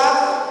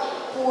favorables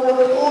pour le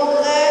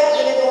progrès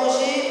de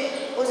l'évangile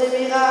aux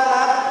Émirats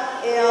arabes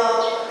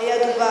et à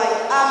Dubaï.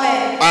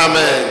 Amen.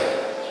 Amen.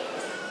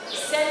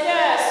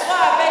 Seigneur,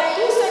 sois avec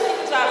tous ceux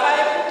qui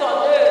travaillent pour ton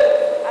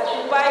œuvre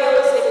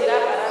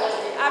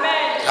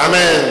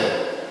Amen.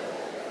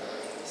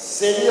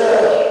 Seigneur,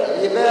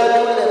 libère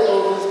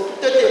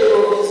toutes tes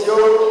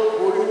provisions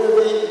pour une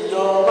vie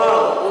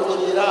normale aux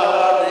Émirats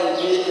arabes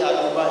unis et à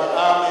Dubaï.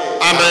 Amen.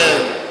 Amen.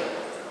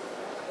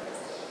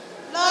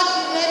 Lord,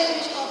 the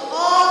refuge of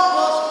all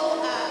those who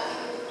are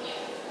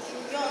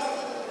in your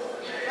city.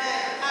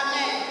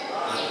 Amen.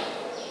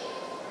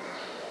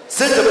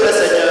 S'il te plaît,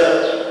 Seigneur,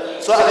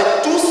 sois avec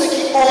tous ceux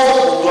qui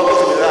ont pour toi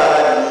aux Émirats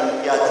arabes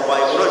unis et à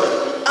Dubaï. Au nom de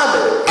Jésus.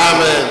 Amen.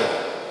 Amen.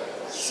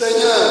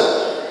 Seigneur,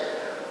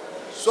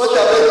 sois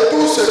avec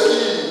tous ceux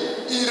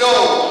qui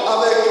iront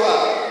avec toi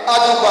à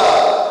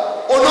Dubaï.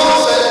 Au nom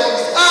de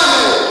Jésus.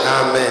 Amen.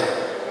 Amen.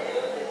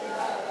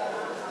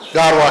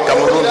 Garwa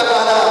Cameroun.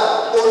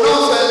 Au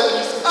nom de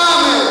Jésus.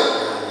 Amen.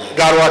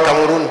 Garwa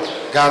Cameroun.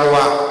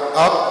 Garwa,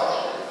 up.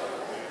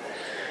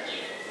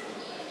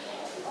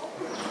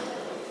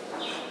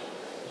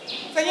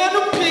 Seigneur,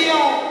 nous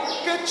prions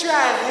que tu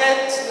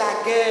arrêtes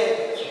la guerre,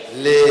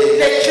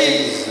 Les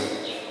crises.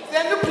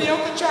 Seigneur, nous prions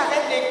que tu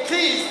arrêtes les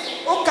crises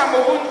au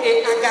Cameroun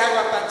et à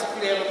Garwa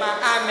particulièrement.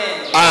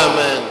 Amen.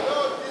 Amen.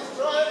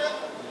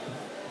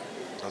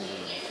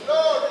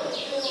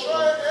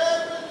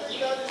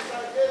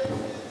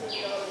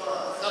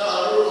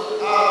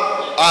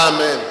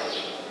 Amen.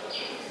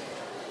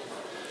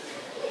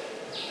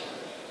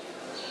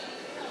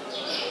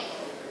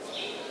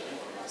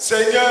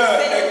 Seigneur,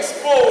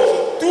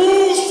 expose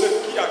tout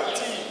ce qui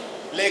active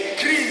les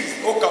crises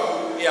au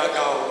Cameroun et à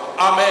Gao.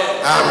 Amen.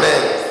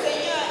 Amen.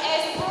 Seigneur,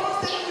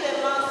 expose tous les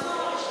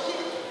mensonges qui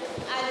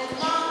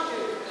alimentent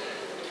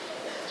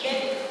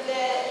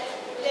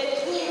les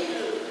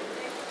troubles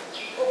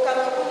au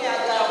Cameroun et à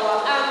Garoua.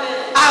 Amen.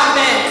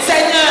 Amen.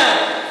 Seigneur,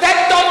 fais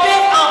tomber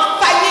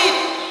en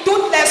faillite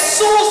toutes les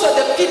sources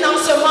de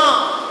financement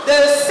de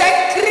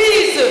ces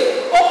crises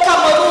au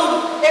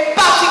Cameroun et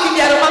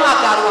particulièrement à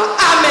Garoua.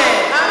 Amen.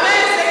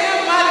 Amen. Seigneur,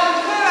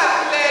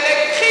 malgré les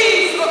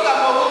crises au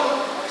Cameroun,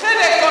 crée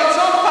des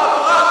conditions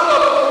favorables au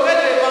progrès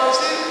de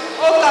l'évangile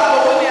au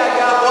Cameroun et à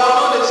Garoua. Au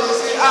nom de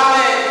Jésus.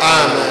 Amen.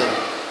 Amen.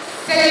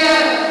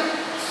 Seigneur,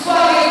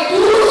 sois avec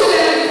tous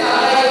ceux qui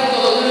travaillent pour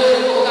ton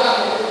œuvre au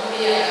Cameroun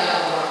et à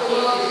Garoua. Au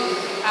nom de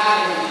Jésus.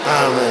 Amen.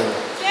 Amen.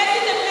 Seigneur,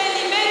 s'il te plaît,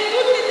 libère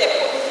toutes tes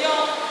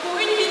provisions pour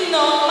une vie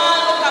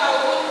normale au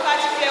Cameroun,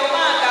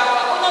 particulièrement à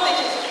Garoua. Au nom de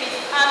Jésus-Christ.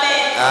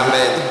 Amen.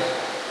 Amen.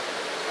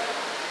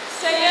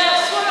 Seigneur,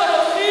 sois le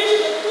refuge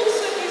de tous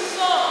ceux qui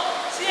sont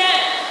tiens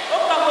au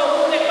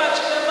Cameroun et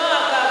particulièrement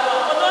à Garoua.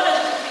 Au nom de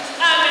Jésus-Christ.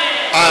 Amen.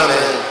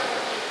 Amen.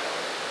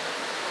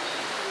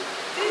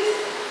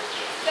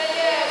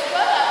 Seigneur,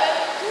 sois avec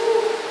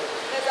tous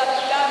les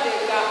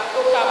habitants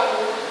au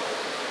Cameroun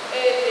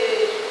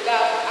et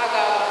à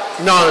Garoua.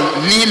 Non,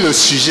 lis le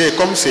sujet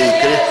comme c'est écrit.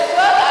 Seigneur,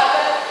 sois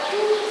avec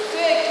tous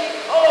ceux qui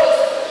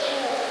osent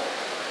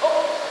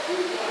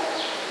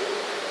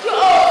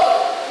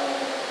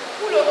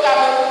pour le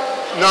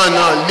Cameroun.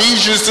 Non, lis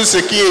juste ce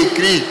qui est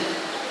écrit.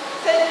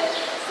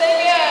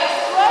 Seigneur,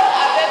 sois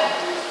avec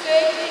tous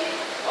ceux qui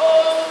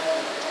osent pour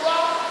toi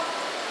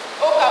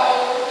au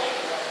Cameroun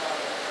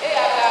et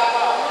à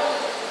Garoua.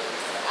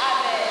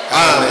 Amen.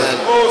 Amen.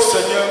 Oh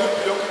Seigneur, nous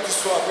prions que tu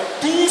sois avec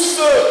tous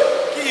ceux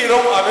qui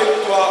iront avec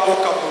toi au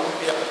Cameroun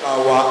et à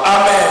Garoua.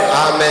 Amen.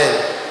 Amen.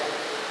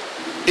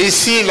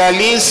 Ici, la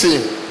ligne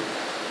c'est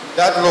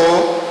That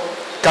law,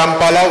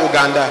 Kampala,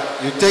 Uganda.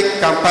 you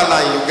take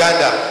Kampala in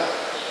Uganda.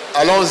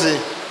 Allons-y.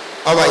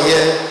 Over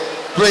here,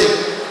 pray.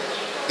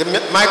 The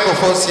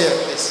microphone's here,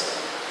 please.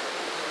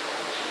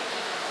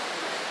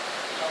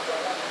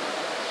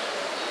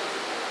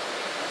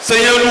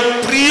 Seigneur,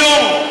 nous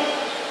prions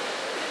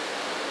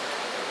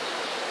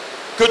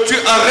que tu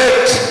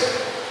arrêtes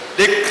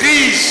les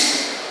crises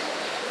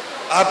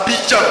à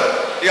Abidjan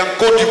et en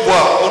Côte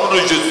d'Ivoire au nom de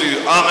Jésus.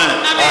 Amen.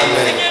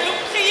 Amen. Seigneur, nous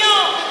prions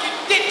que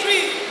tu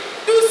détruises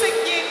tout ce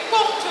qui est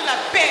contre la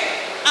paix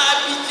à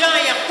Abidjan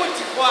et en Côte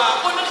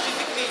d'Ivoire. Au nom de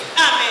Jésus-Christ.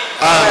 Amen.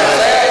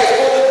 Seigneur,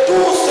 expose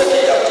tous ceux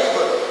qui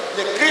activent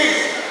les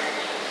crises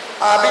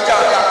à Abidjan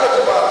et à Côte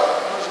d'Ivoire.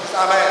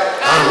 Amen.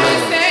 Amen.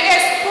 Seigneur,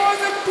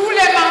 expose tous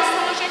les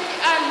mensonges qui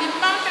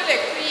alimentent les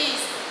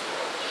crises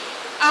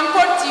en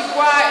Côte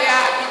d'Ivoire et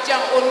à Abidjan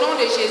au nom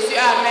de Jésus.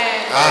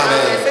 Amen.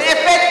 Amen. Seigneur,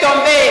 fais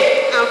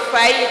tomber en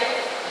faillite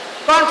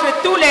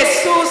contre toutes les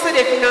sources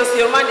de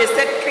financement de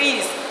cette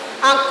crise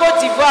en Côte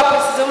d'Ivoire,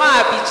 précisément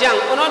à Abidjan.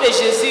 Au nom de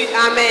Jésus.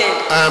 Amen.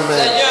 Amen.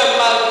 Seigneur,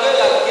 malgré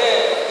la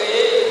guerre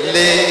créée,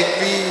 Les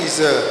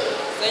crises.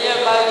 Seigneur,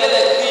 malgré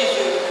les crises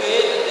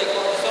créées des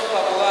conditions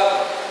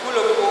favorables pour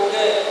le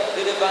progrès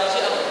de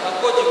l'évangile en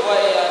Côte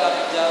d'Ivoire et à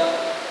Abidjan.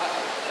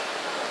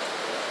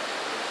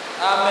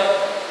 Amen.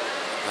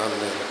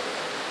 Amen.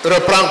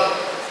 Reprends.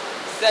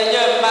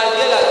 Seigneur,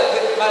 malgré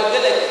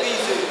les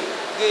crises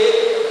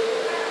créées,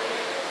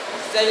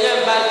 Seigneur,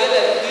 malgré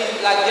les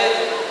crises, la guerre,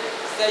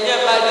 Seigneur,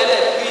 malgré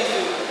les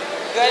crises,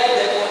 crée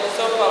des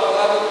conditions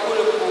favorables pour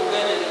le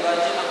progrès de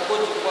l'évangile en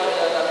Côte d'Ivoire et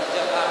à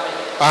Abidjan.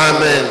 Amen.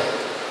 Amen.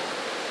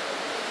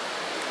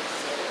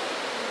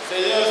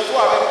 Seigneur,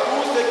 sois avec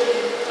tous ceux qui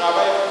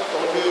travaillent pour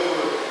ton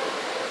œuvre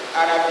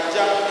à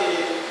Abidjan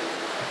et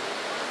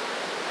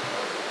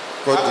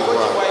Côte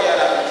d'Ivoire. et à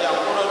l'Abidjan.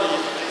 Au nom de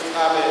Jésus-Christ.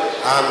 Amen.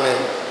 Amen.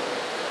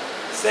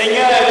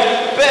 Seigneur,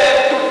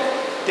 libère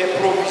toutes tes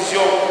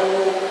provisions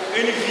pour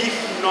une vie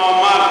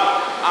normale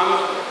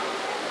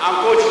en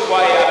Côte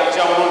d'Ivoire et à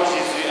Abidjan. Au nom de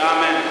Jésus.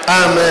 Amen.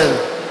 Amen.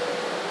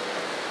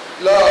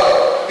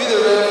 Lord, be the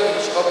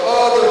refuge of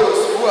all those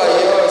who are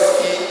yours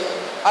in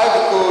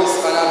Ivory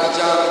Coast and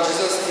Abidjan. In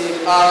Jesus'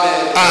 name,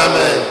 amen.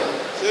 Amen.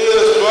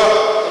 Seigneur, sois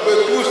avec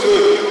tous ceux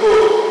qui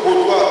courent pour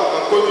toi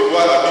en Côte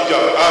d'Ivoire,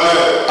 Abidjan. Amen.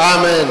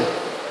 Amen.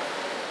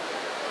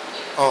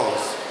 11.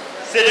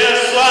 Seigneur,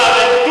 sois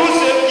avec tous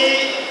ceux qui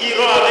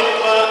iront avec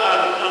toi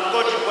en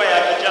Côte d'Ivoire et à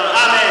Abidjan.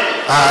 Amen.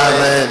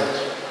 Amen.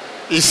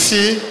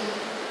 Ici,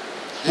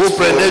 vous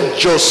prenez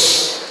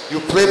Jos. You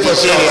pray for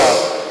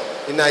Jos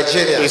in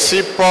Nigeria.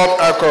 Ici, Port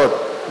Harcourt,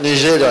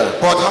 Nigeria.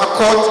 Port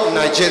Harcourt in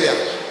Nigeria.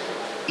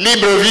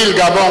 Libreville,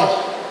 Gabon.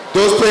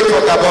 Those praying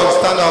for Gabon,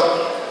 stand up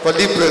for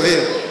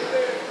Libreville.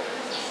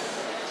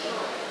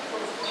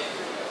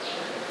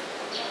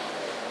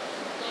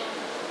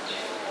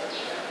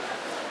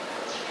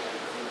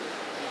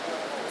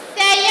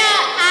 Seigneur,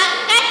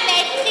 arrête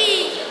les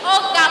cris au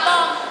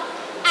Gabon,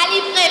 à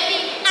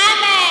Libreville.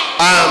 Amen.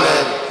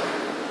 Amen.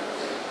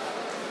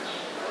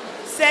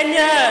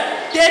 Seigneur,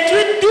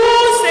 détruis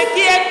tout ce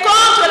qui est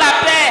contre la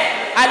paix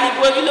à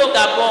Libreville au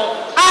Gabon.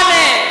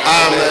 Amen.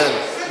 Amen.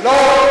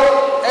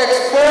 Lord,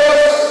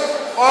 expose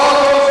all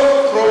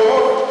those who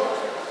promote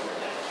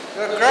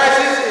the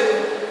crisis in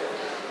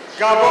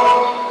Gabon,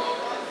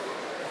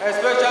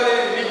 especially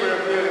in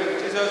Libreville. In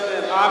Jesus'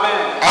 name, amen.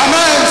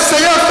 Amen.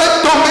 Seigneur, fais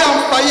tomber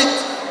en faillite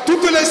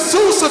toutes les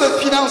sources de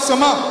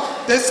financement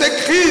de ces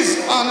crises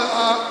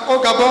au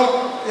Gabon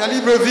et à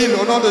Libreville,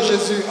 au nom de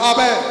Jésus.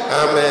 Amen.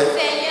 Amen.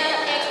 Seigneur,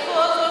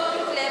 expose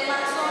tous les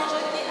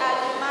mensonges qui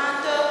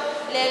alimentent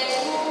les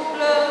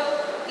troubles,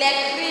 les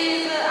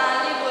crises en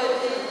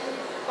Libreville,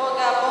 au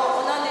Gabon,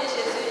 au nom de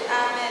Jésus.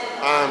 Amen.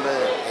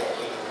 Amen.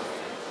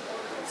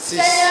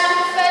 Seigneur,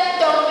 fais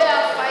tomber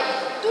en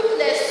faillite toutes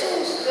les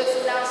sources de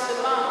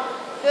financement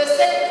de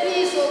cette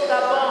crise au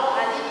Gabon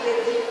à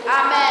Libreville.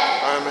 Amen.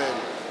 Amen.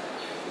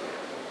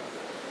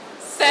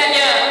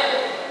 Seigneur,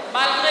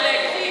 malgré les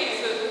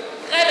crises,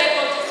 crée des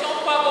conditions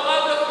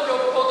favorables pour le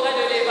progrès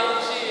de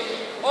l'Évangile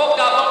au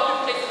Gabon,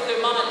 plus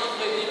précisément à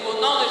Libreville.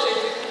 Au nom de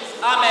Jésus-Christ.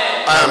 Amen.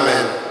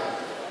 Amen.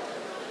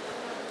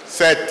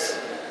 7.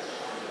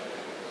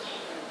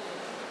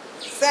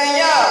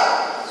 Seigneur,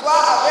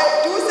 sois avec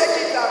tous ceux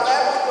qui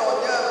travaillent pour ton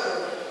œuvre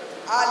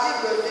à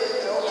Libreville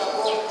et au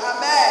Gabon.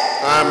 Amen.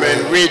 Amen.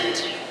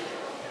 8.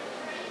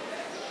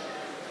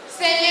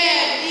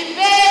 Seigneur,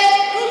 libère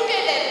toutes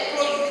les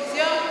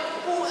provisions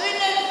pour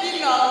une vie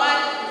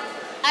normale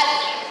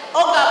au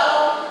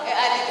Gabon et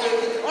à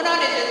Libreville. Au nom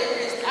de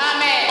Jésus-Christ.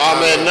 Amen.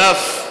 Amen.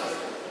 9.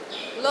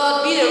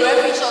 Lord, be the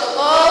refuge of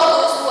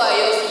all those who are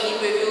yours in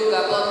Libreville, au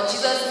Gabon. In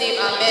Jesus' name,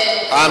 amen.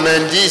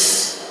 Amen.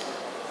 10.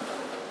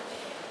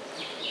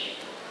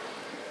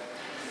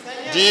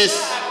 10.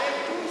 Avec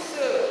tous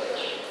ceux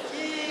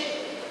qui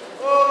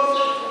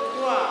osent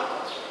pour toi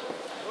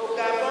au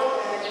Gabon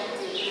et à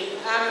Libreville.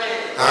 Amen.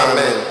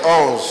 Amen.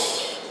 11.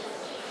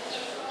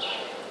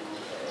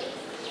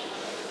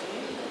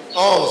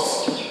 11.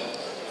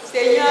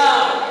 Seigneur,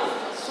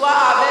 sois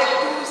avec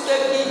tous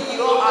ceux qui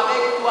iront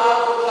avec toi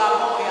au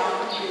Gabon et en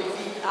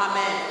Libreville.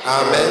 Amen.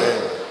 Amen.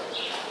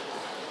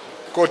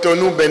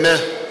 Cotonou, Bénin.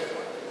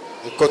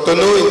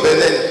 Cotonou in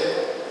Benin.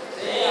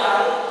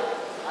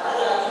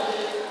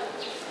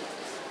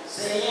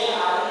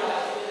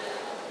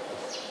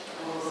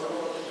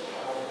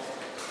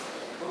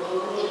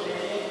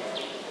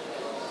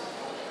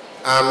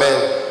 Amen.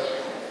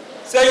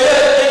 Seigneur,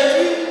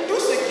 détruis tout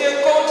ce qui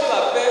est contre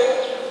la paix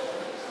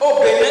au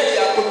Bénin et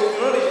à Cotonou,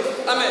 au nom de Jésus.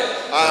 Amen.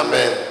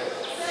 Amen.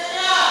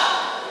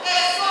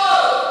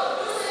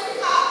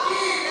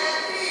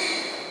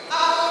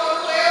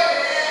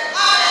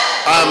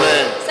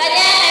 Amen.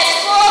 Seigneur,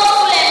 expose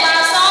tous les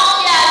mensonges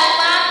qui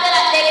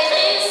alimentent les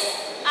crises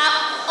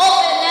au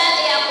Bénin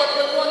et à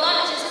Cotonou. Au nom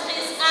de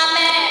Jésus-Christ.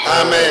 Amen.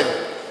 Amen.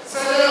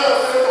 Seigneur,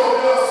 fais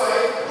tomber en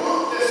faillite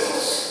toutes les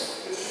sources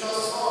de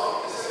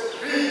financement de cette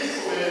crise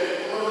au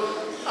Bénin.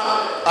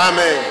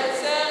 Amen.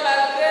 Seigneur,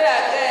 malgré la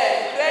guerre,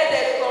 crée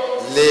des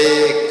conditions.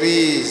 Les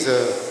crises.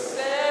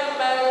 Seigneur,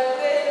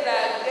 malgré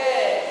la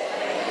guerre.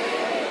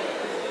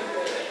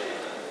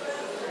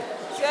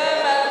 Seigneur,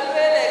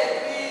 malgré les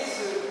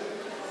crises.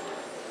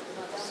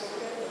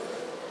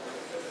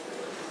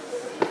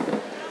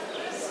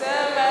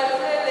 Seigneur,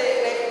 malgré les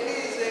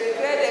crises,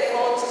 crée des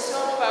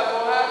conditions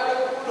favorables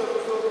pour le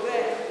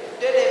progrès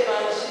de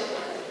l'Évangile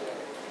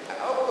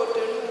au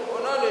Cotonou, au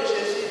nom de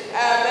Jésus.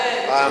 Amen.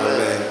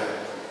 Amen.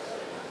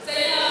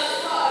 Seigneur,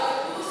 sois avec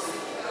tous ceux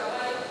qui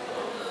travaillent pour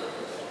ton œuvre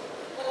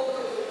au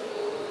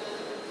Cotonou.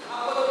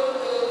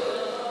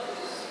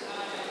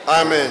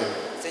 Amen.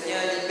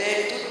 Seigneur,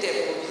 libère toutes tes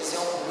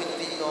provisions pour une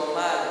vie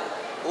normale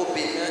au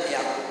Bénin et à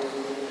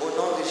Cotonou. Au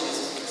nom de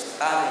Jésus-Christ.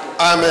 Amen.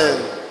 Amen.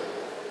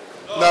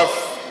 9.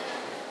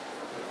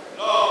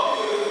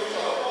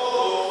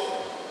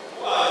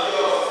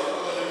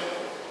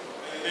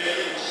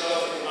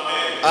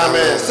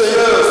 Amen.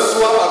 Seigneur,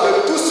 sois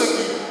avec tous ceux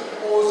qui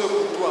osent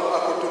pour toi à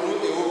Cotonou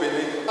et au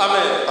Bénin.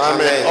 Amen.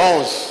 Amen.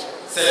 11.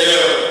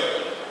 Seigneur,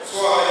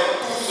 sois avec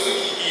tous ceux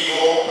qui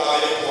iront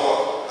avec toi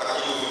à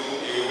Cotonou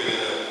et au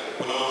Bénin.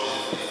 Au nom de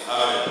Jésus.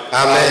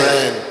 Amen.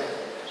 Amen.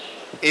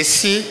 Et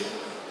si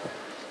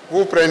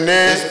vous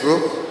prenez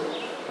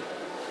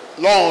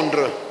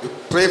Londres, you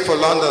pray for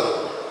London,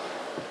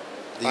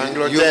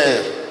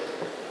 Angleterre,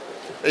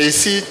 et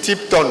ici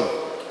Tipton,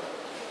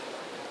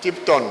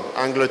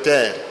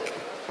 Angleterre.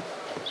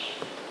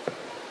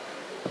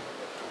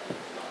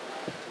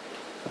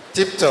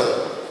 Tipton,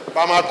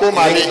 Bamako,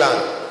 Mali.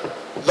 England.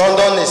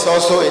 London is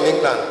also in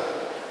England.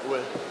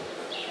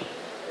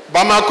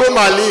 Bamako,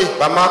 Mali.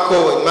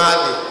 Bamako in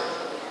Mali.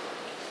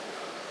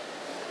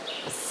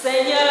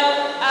 Seigneur,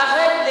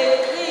 arrête les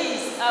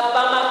crises à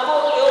Bamako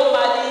et au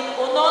Mali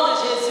au nom de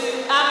Jésus.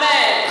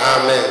 Amen.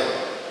 Amen.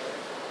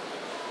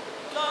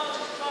 Lord,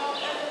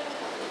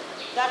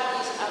 that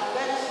is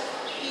against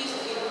peace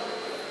in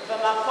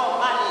Bamako,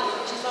 Mali.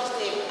 In Jesus'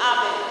 name.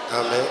 Amen.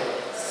 Amen.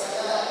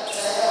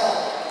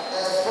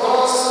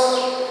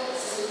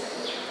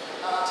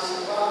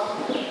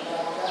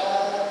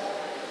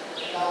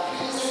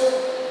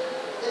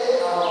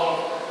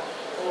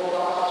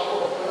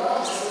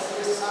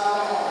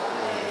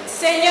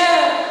 Seigneur,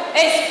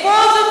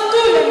 expose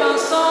tous les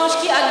mensonges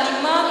qui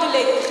alimentent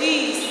les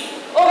crises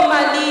au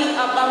Mali,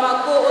 à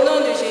Bamako, au nom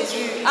de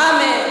Jésus.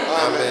 Amen.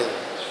 Amen.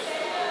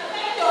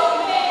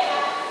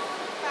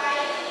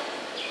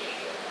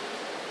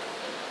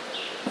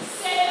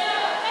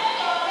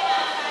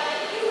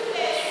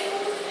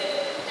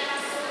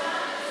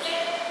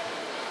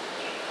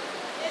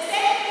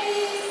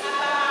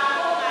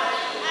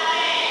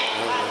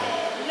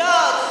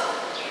 Lord,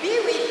 be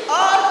with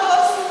all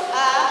those who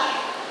are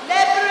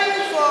laboring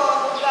for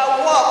your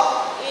work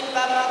in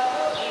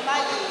Bamako,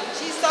 Mali. In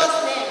Jesus'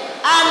 name.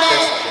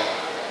 Amen.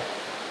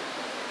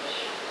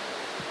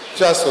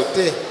 Tu as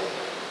sauté.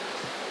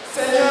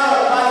 Seigneur,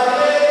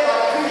 malgré la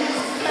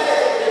crise, crée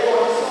des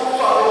conditions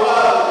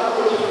favorables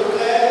pour le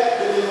progrès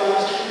de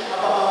l'évangile à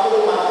Bamako,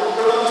 Mali.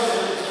 Au nom de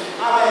Jésus.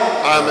 Amen.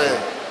 Amen.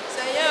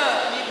 Seigneur,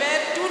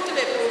 libère toutes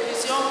les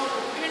provisions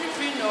pour une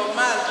vie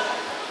normale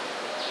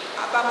à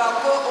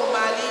Bamako, au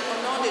Mali, au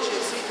nom de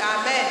Jésus.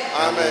 Amen.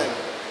 Amen.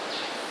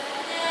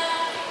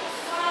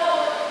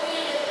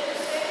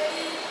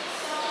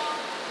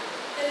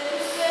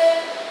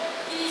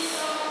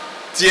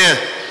 Tiens.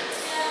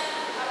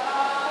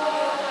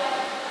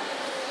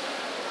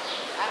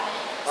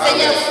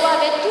 Seigneur, sois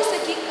avec tous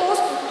ceux qui osent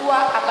pour toi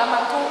à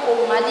Bamako,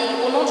 au Mali,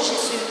 au nom de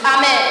Jésus.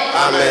 Amen.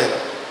 Amen.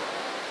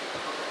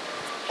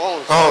 11.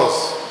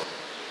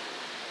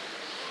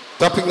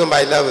 Topic number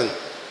 11.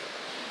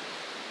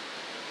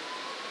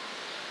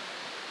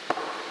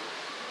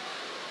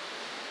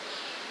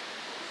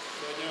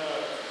 Seigneur,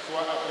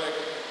 sois avec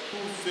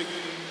tous ceux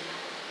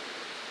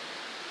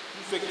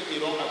qui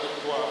iront avec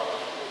toi.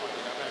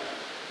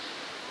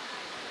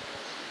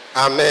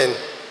 Amen.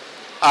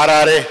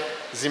 Harare,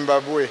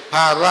 Zimbabwe.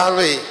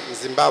 Harare,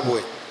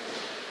 Zimbabwe.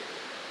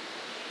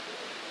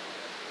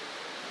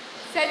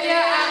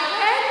 Seigneur,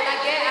 arrête la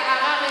guerre à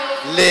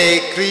Harare.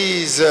 Les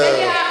crises.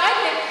 Seigneur,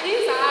 arrête les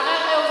crises à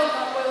Harare au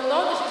Zimbabwe, au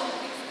nom de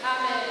Jésus-Christ.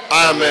 Amen.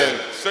 Amen.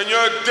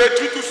 Seigneur,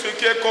 détruis tout ce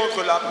qui est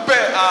contre la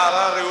paix à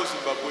Harare et au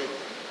Zimbabwe.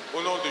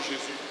 Au nom de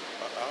Jésus.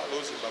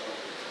 Au Zimbabwe.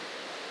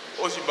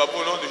 Au Zimbabwe,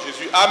 au nom de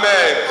Jésus.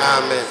 Amen.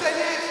 Amen.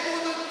 Seigneur,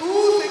 expose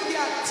tout ce qui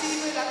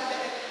active la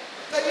paix.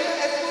 Seigneur,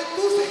 expose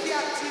tout ce qui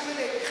active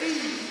les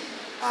crises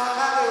à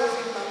Harare et au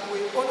Zimbabwe.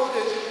 Au nom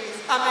de Jésus.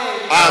 Amen.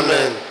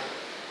 Amen.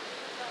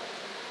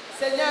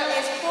 Seigneur,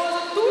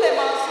 expose tous les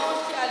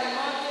mensonges qui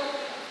alimentent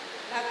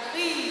la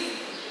crise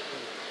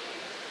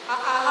à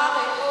Harare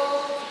et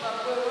au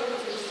Zimbabwe, au nom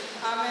de Jésus.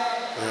 Amen.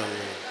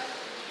 Amen.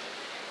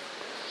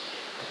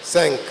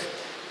 5.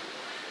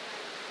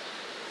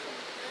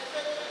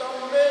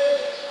 Tomber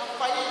en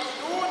faillite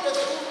toutes les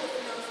sources de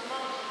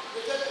financement de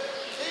cette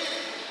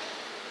crise.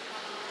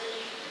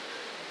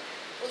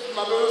 Au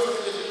Zimbabwe, au nom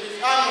de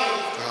Jésus. Amen.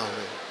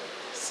 Amen.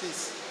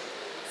 6.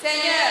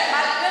 Seigneur,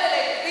 malgré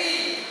les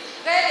crises,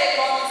 crée des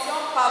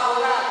conditions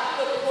favorables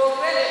pour le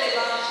progrès de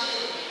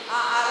l'évangile à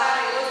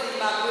Harare et au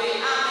Zimbabwe.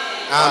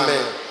 Amen.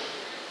 Amen.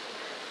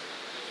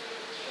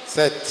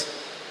 7.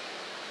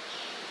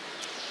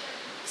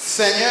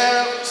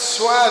 Seigneur,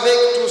 sois avec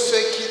tous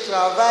ceux qui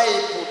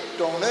travaillent pour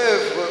ton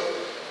œuvre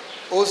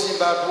au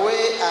Zimbabwe,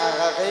 à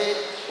Harare,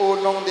 au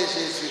nom de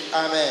Jésus.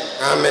 Amen.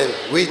 Amen.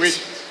 8.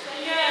 Seigneur,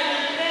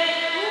 libère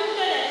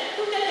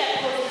toutes les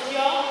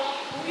provisions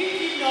pour une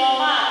vie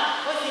normale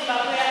au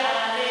Zimbabwe, à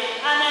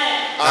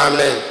Harare.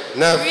 Amen.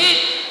 Amen.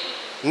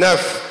 9.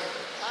 9.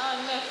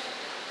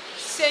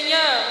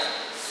 Seigneur,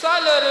 sois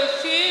le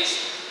refuge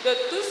de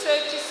tous ceux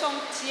qui sont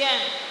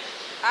tiens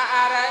à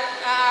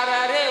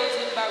Harare au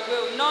Zimbabwe,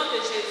 au nom de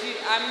Jésus.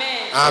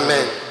 Amen.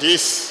 Amen.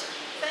 10.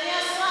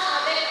 Seigneur, sois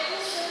avec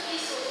tous ceux qui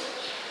sautent.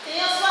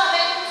 Seigneur, sois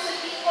avec tous ceux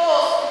qui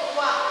osent pour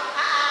toi à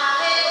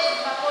Harare au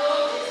Zimbabwe, au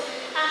nom de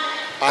Jésus.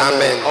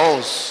 Amen. Amen.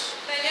 11.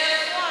 Seigneur,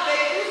 sois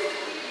avec tous ceux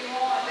qui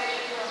iront avec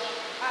toi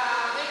à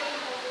Harare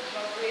au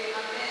Zimbabwe,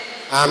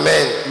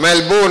 Amen.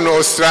 Melbourne,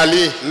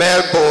 Australie.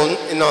 Melbourne,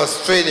 in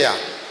Australia.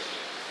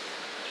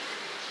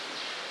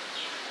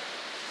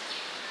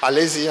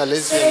 Allez-y,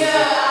 allez-y. Seigneur,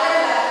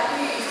 arrête la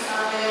crise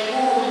en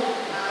Melbourne,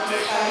 en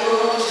Australie, au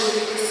nom de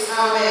Jésus-Christ.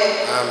 Amen.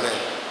 Amen.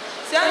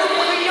 Seigneur, nous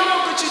prions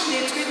que tu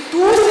détruis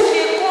tout ce qui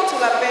est contre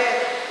la paix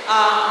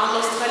en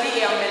Australie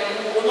et en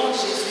Melbourne, au nom de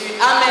Jésus.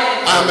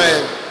 Amen.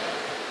 Amen.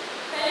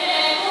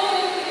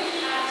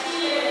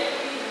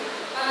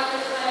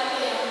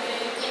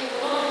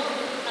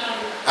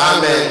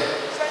 Amen.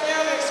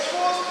 Seigneur,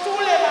 expose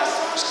tous les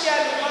mensonges qui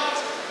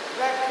alimentent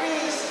la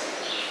crise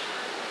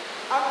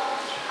en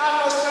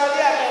Australie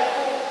et à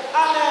Melbourne.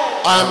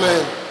 Amen.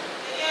 Amen.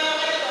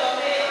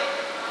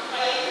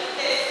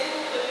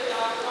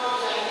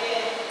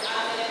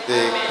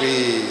 Des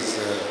crises.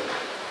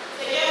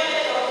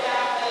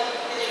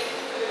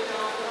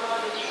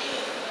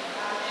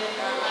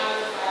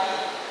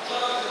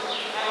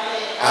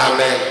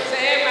 Amen.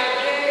 Seigneur,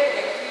 malgré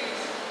les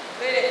crises,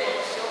 fais les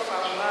conditions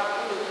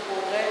favorables pour le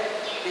progrès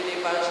de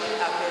l'évangile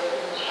à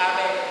Melbourne.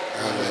 Amen.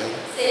 Amen.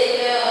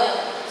 Seigneur,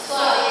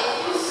 sois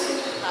avec tous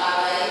ceux qui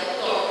travaillent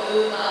pour ton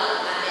œuvre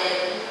à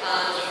Melbourne,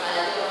 en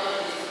Australie, au nom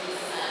de Jésus.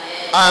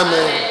 Amen.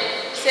 Amen.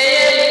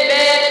 Seigneur,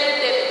 libère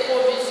toutes tes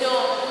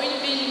provisions pour une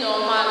vie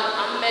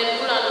normale en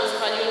Melbourne, en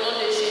Australie, au nom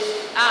de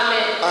Jésus.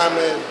 Amen.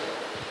 Amen.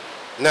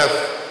 9.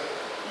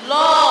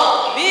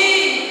 Lord,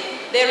 be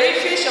the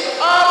refuge of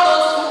all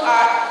those who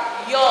are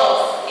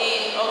yours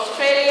in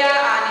Australia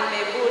and in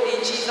Melbourne,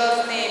 in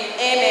Jesus' name.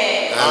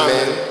 Amen.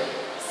 Amen.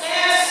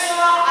 Seigneur,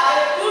 sois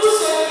avec tous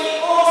ceux qui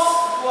osent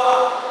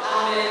voir à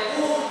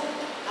Melbourne,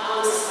 en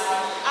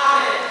Australie.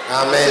 Amen.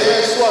 Amen.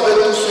 Seigneur, sois avec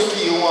tous ceux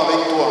qui iront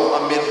avec toi à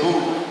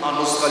Melbourne, en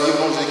Australie, au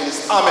nom de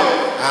Jésus-Christ. Amen.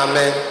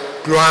 Amen.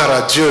 Gloire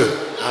à Dieu.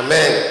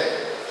 Amen.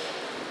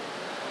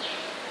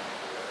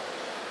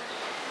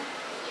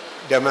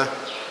 Demain.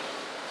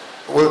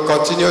 We'll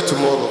continue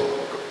tomorrow.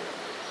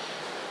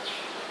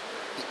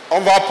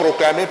 On va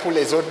proclamer pour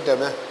les autres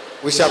demain.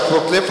 We shall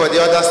proclaim for the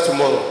others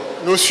tomorrow.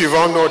 Nous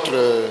suivons notre...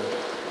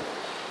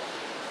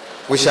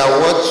 We shall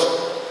watch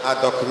a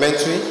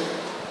documentary.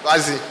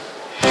 Vas-y.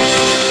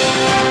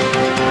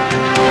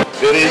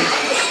 Very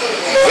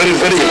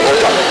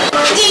important.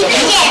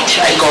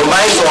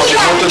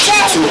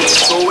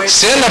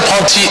 C'est un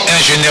apprenti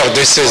ingénieur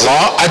de 16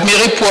 ans,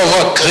 admiré pour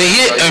avoir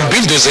créé un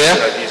bulldozer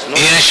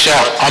et un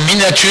char en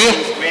miniature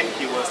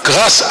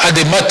grâce à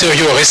des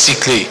matériaux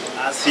recyclés.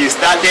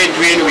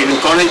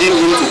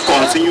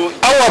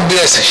 Awa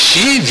Bless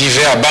Shi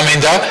vivait à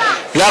Bamenda,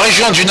 la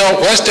région du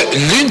Nord-Ouest,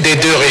 l'une des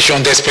deux régions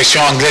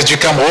d'expression anglaise du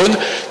Cameroun,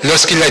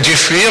 lorsqu'il a dû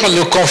fuir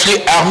le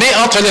conflit armé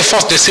entre les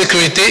forces de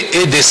sécurité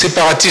et des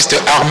séparatistes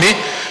armés,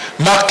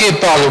 marqué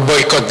par le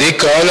boycott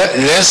d'écoles,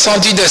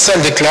 l'incendie des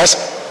salles de classe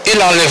et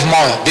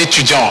l'enlèvement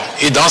d'étudiants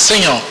et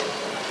d'enseignants.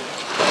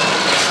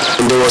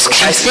 Je ne peux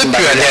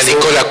plus aller à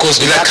l'école à cause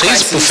de la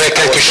crise. Pour faire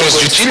quelque chose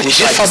d'utile,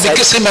 j'ai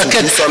fabriqué ces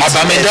maquettes. À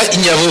Bamenda, il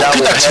n'y avait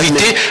aucune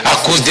activité à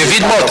cause des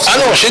villes mortes.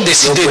 Alors j'ai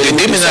décidé de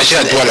déménager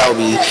à Douala.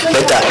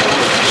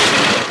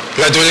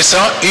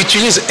 L'adolescent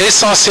utilise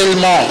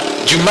essentiellement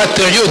du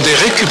matériau de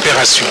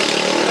récupération.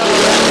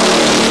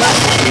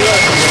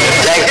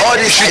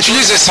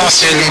 J'utilise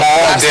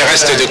essentiellement des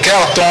restes de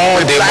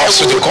carton, des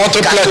morceaux de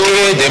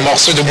contreplaqué, des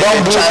morceaux de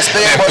bambou,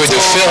 un peu de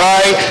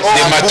ferraille,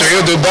 des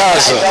matériaux de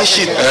base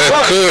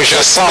que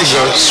j'assemble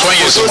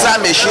soigneusement.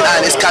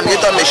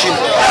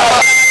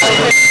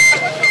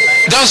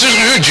 Dans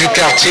une rue du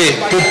quartier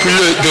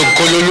populeux de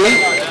Kololo,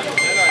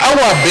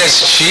 Awa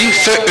Bleschi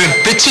fait une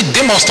petite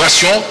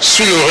démonstration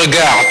sous le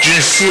regard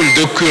d'une foule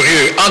de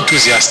curieux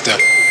enthousiastes.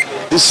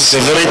 Mais ça,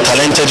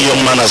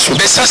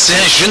 c'est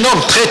un jeune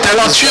homme très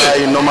talentueux.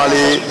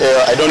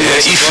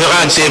 Il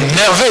fera des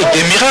merveilles,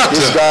 des miracles.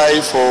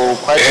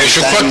 Je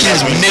crois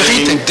qu'il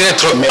mérite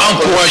d'être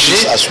encouragé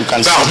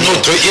par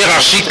notre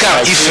hiérarchie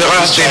car il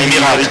fera des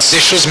miracles, des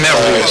choses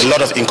merveilleuses.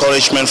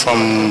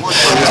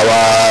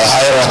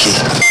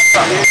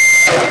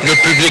 Le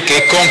public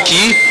est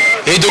conquis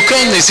et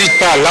d'aucuns n'hésitent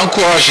pas à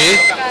l'encourager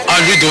en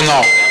lui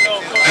donnant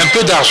un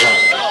peu d'argent.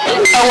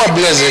 Awa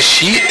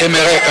Blazeshi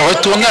aimerait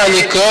retourner à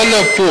l'école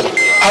pour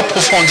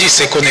approfondir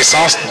ses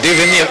connaissances,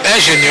 devenir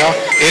ingénieur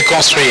et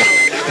construire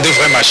de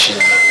vraies machines.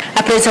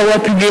 Après avoir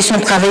publié son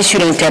travail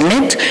sur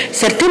Internet,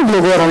 certains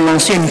blogueurs ont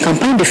lancé une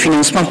campagne de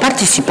financement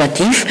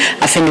participatif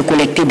afin de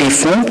collecter des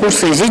fonds pour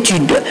ses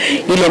études.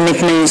 Il est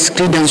maintenant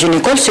inscrit dans une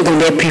école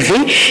secondaire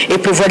privée et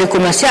prévoit de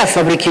commencer à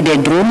fabriquer des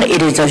drones et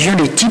des avions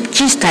de type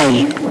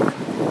T-Style.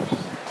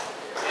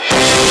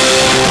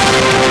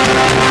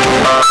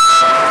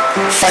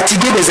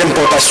 Fatiguée des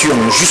importations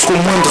jusqu'au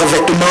moindre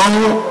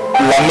vêtement,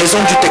 la maison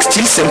du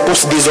textile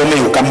s'impose désormais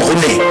aux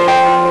Camerounais.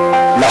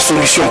 La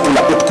solution pour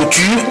la haute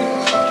couture,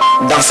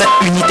 dans cette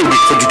unité de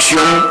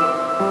production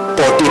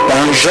portée par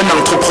un jeune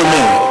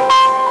entrepreneur.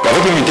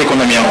 Avec l'unité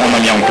qu'on a mis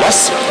en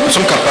place, nous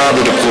sommes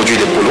capables de produire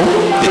des polos,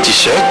 des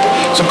t-shirts,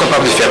 nous sommes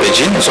capables de faire des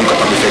jeans, nous sommes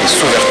capables de faire des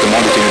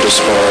sous-vêtements, des tenues de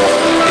sport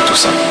et tout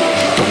ça.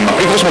 Donc ma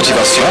plus grosse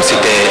motivation,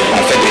 c'était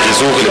en fait de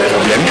résoudre les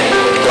problèmes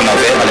qu'on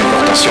avait à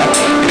l'importation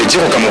et de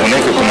dire aux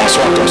Camerounais que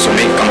commençons à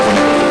consommer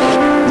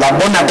camerounais. La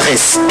bonne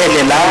adresse, elle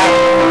est là,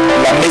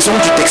 la maison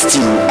du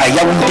textile à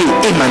Yaoundé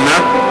et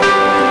Mana,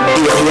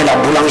 derrière la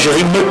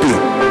boulangerie Nepeu.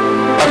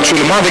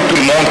 Actuellement, avec tout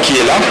le monde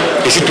qui est là,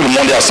 et si tout le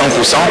monde est à 100%,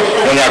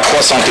 on est à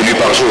 300 tenues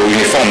par jour,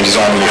 uniforme,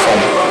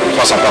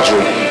 300 par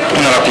jour.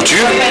 On a la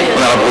couture,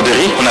 on a la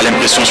broderie, on a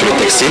l'impression sur le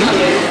textile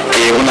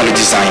et on a le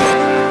design.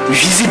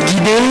 Visite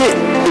guidée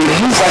et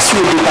nous voici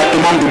au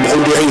département de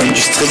broderie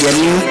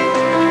industrielle,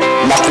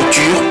 la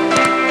couture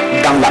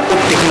dans la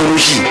haute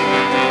technologie.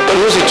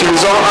 Nous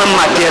utilisons un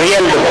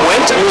matériel de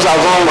pointe, nous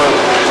avons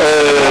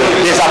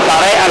des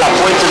appareils à la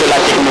pointe de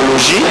la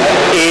technologie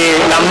et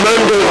la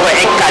main-d'œuvre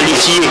est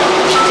qualifiée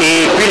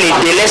et puis les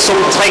délais sont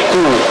très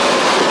courts.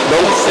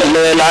 Donc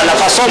la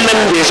façon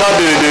même déjà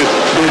de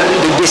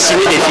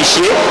dessiner des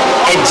fichiers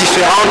est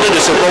différente de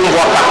ce qu'on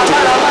voit partout.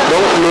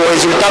 Donc le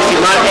résultat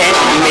final est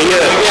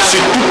meilleur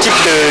sur tout type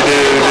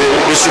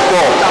de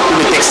support ou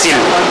de textile.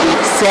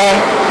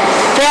 C'est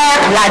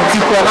faire la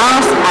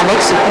différence avec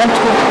ce qu'on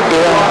trouve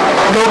dehors.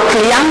 Nos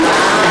clients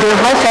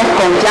devraient faire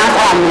confiance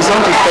à la maison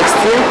du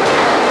textile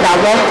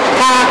d'abord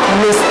par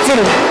le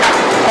style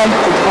qu'on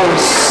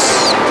propose,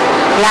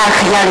 la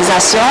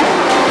réalisation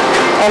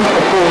qu'on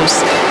propose,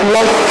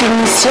 les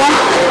finitions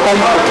qu'on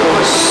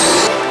propose.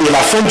 Et la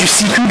fin du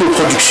cycle de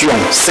production,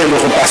 c'est le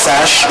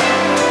repassage,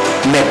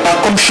 mais pas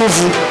comme chez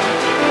vous.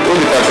 Au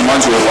département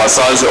du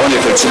repassage, on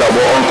effectue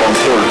d'abord un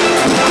contrôle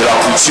de la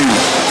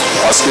couture.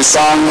 Parce que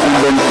sans une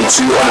bonne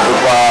couture, on ne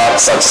peut pas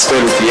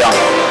satisfaire le client.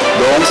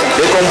 Donc,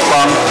 dès qu'on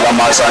prend la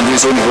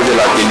marchandise au niveau de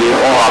l'atelier,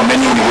 on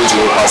ramène au niveau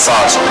du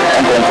repassage.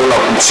 On contrôle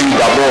la couture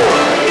d'abord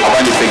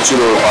avant d'effectuer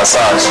le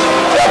repassage.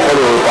 Et après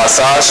le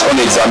repassage, on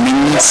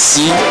examine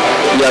s'il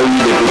y a eu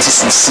des petits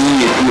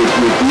soucis et tout.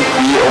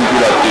 Puis on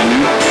plie la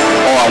tenue,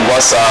 on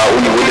envoie ça au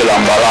niveau de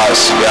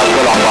l'emballage. Et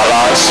après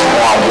l'emballage,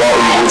 on envoie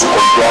au niveau du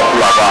comptoir pour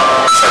la vente.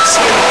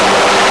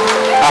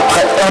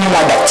 Après un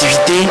mois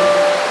d'activité,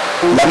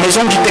 la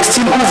maison du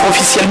textile ouvre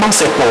officiellement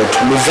ses portes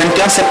le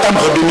 21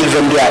 septembre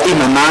 2022 à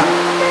Emana,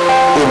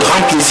 au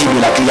grand plaisir de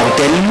la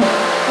clientèle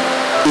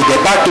et des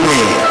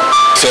partenaires.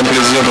 C'est un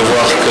plaisir de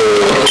voir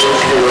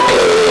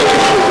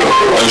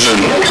qu'un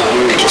jeune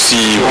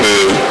aussi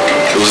peut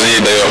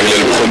oser, d'ailleurs il est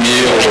le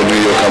premier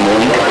aujourd'hui au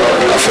Cameroun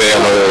à faire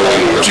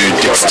du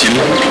textile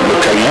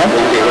localement.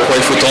 Pourquoi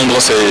il faut tendre,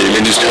 c'est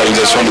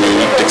l'industrialisation du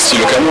textile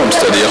au Cameroun,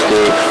 c'est-à-dire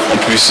qu'on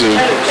puisse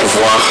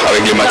pouvoir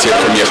avec les matières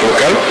premières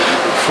locales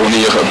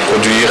produire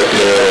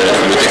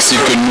le textile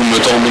que nous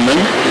mettons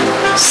nous-mêmes.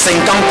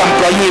 50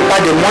 employés et pas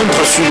de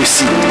moindres sur le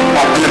site.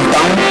 À plein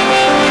temps,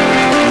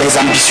 les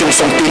ambitions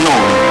sont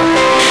énormes.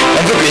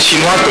 On veut que les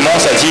Chinois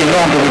commencent à dire non,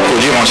 on ne peut plus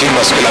produire en Chine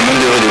parce que la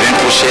main-d'œuvre devient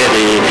trop chère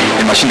et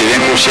les machines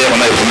deviennent trop chères, on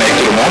a des problèmes avec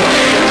tout le monde.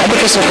 On peut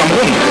faire ça au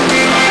Cameroun,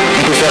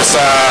 on peut faire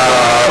ça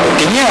au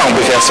Kenya, on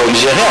peut faire ça au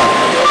Nigeria.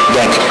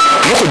 Donc,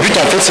 notre but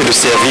en fait c'est de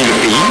servir le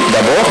pays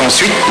d'abord,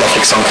 ensuite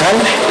l'Afrique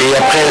centrale et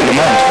après le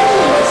monde.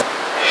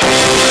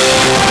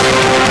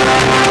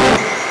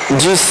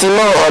 Du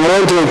ciment à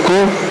moindre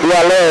coût ou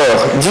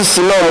alors du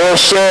ciment moins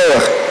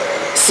cher,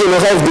 c'est le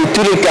rêve de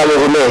tous les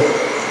Camerounais.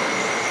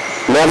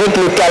 Mais avec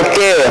le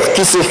calcaire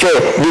qui se fait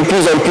de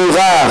plus en plus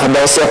rare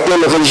dans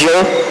certaines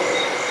régions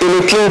et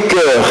le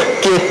clinker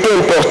qui est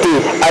importé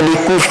à des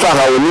coûts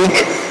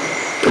pharaoniques,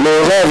 le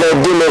rêve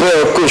est demeuré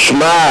un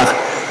cauchemar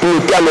pour le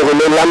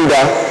Camerounais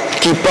lambda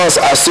qui pense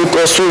à se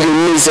construire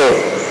une maison.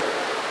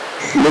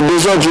 Le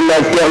besoin d'une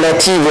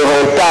alternative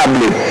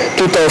rentable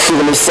tout en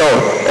fournissant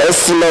un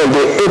ciment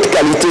de haute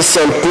qualité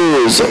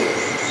s'impose.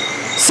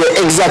 C'est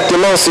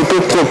exactement ce que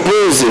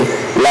propose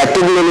la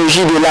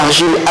technologie de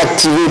l'argile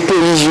activée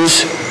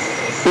Polyjus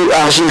ou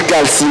argile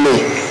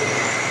calcinée.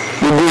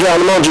 Le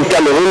gouvernement du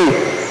Cameroun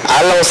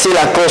a lancé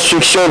la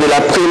construction de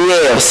la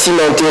première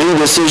cimenterie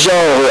de ce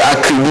genre à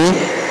Kribi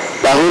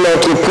par une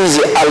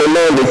entreprise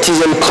allemande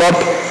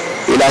ThyssenKrupp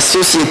et la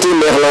société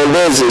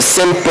néerlandaise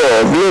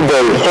Semper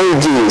Global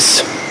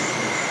Holdings.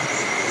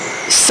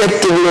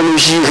 Cette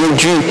technologie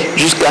réduit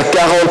jusqu'à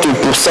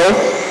 40%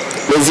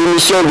 les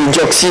émissions de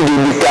dioxyde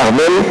de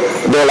carbone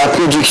dans la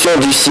production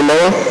du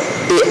ciment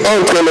et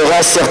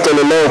entraînera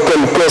certainement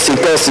comme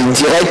conséquence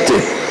directe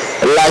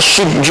la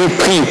chute du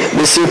prix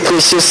de ce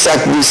précieux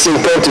sac de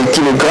 50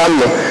 kg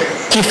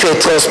qui fait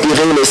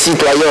transpirer les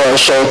citoyens en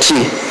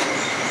chantier.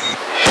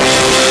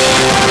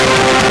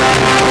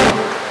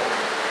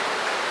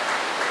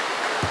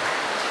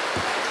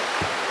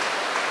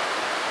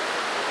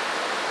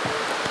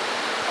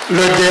 Le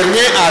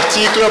dernier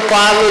article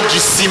parle du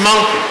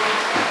ciment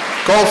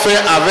qu'on fait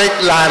avec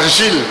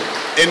l'argile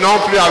et non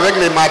plus avec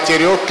les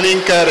matériaux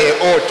clinker et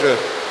autres.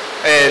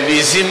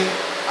 L'usine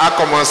a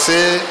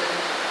commencé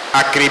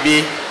à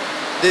Kribi.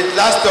 The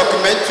last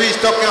documentary is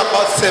talking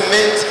about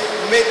cement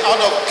made out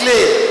of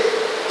clay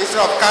instead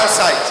of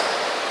calcite.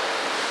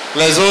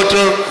 Les autres,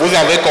 vous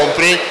avez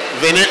compris,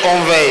 venez,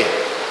 on veille.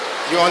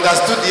 You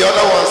understood the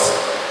other ones.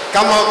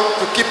 Come on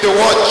to keep the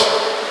watch.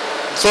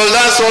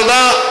 Soldats,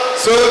 soldats.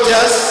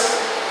 Soldiers.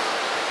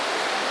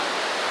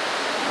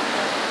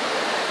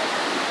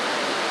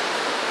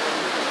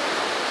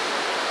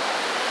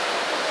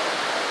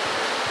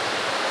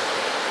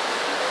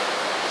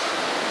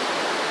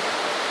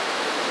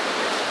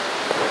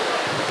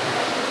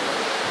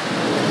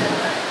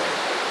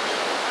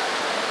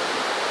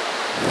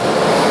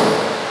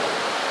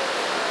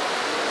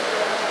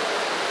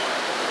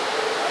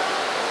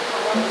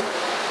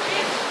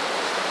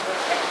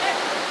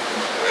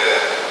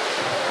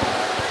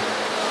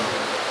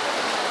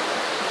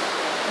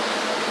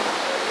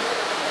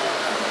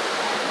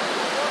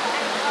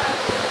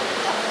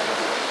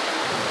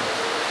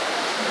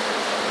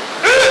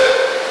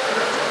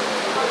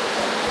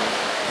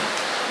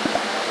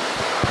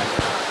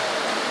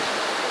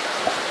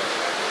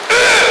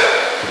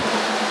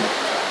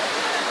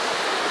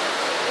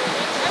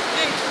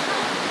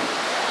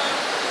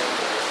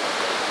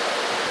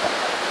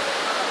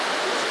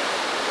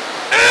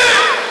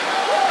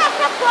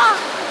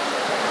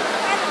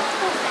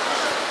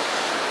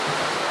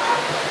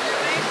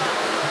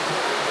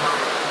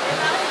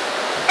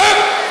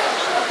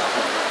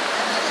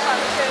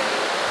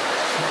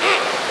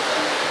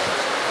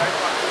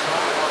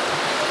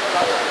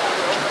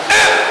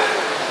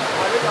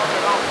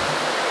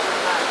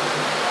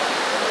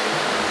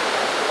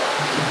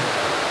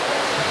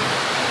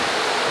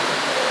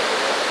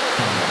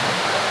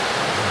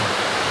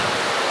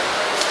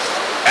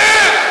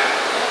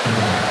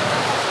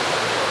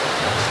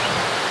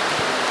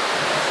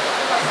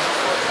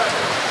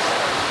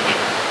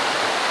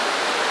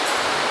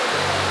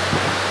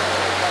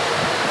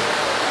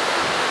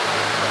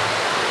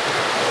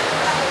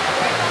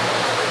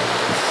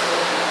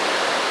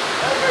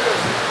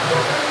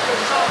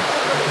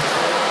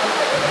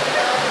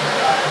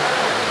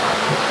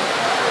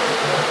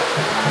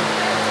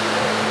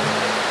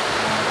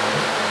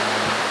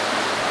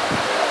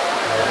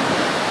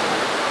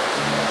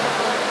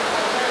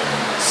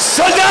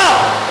 Soldats,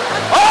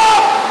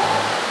 hop!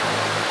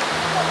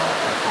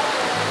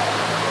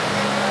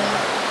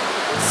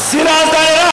 Silence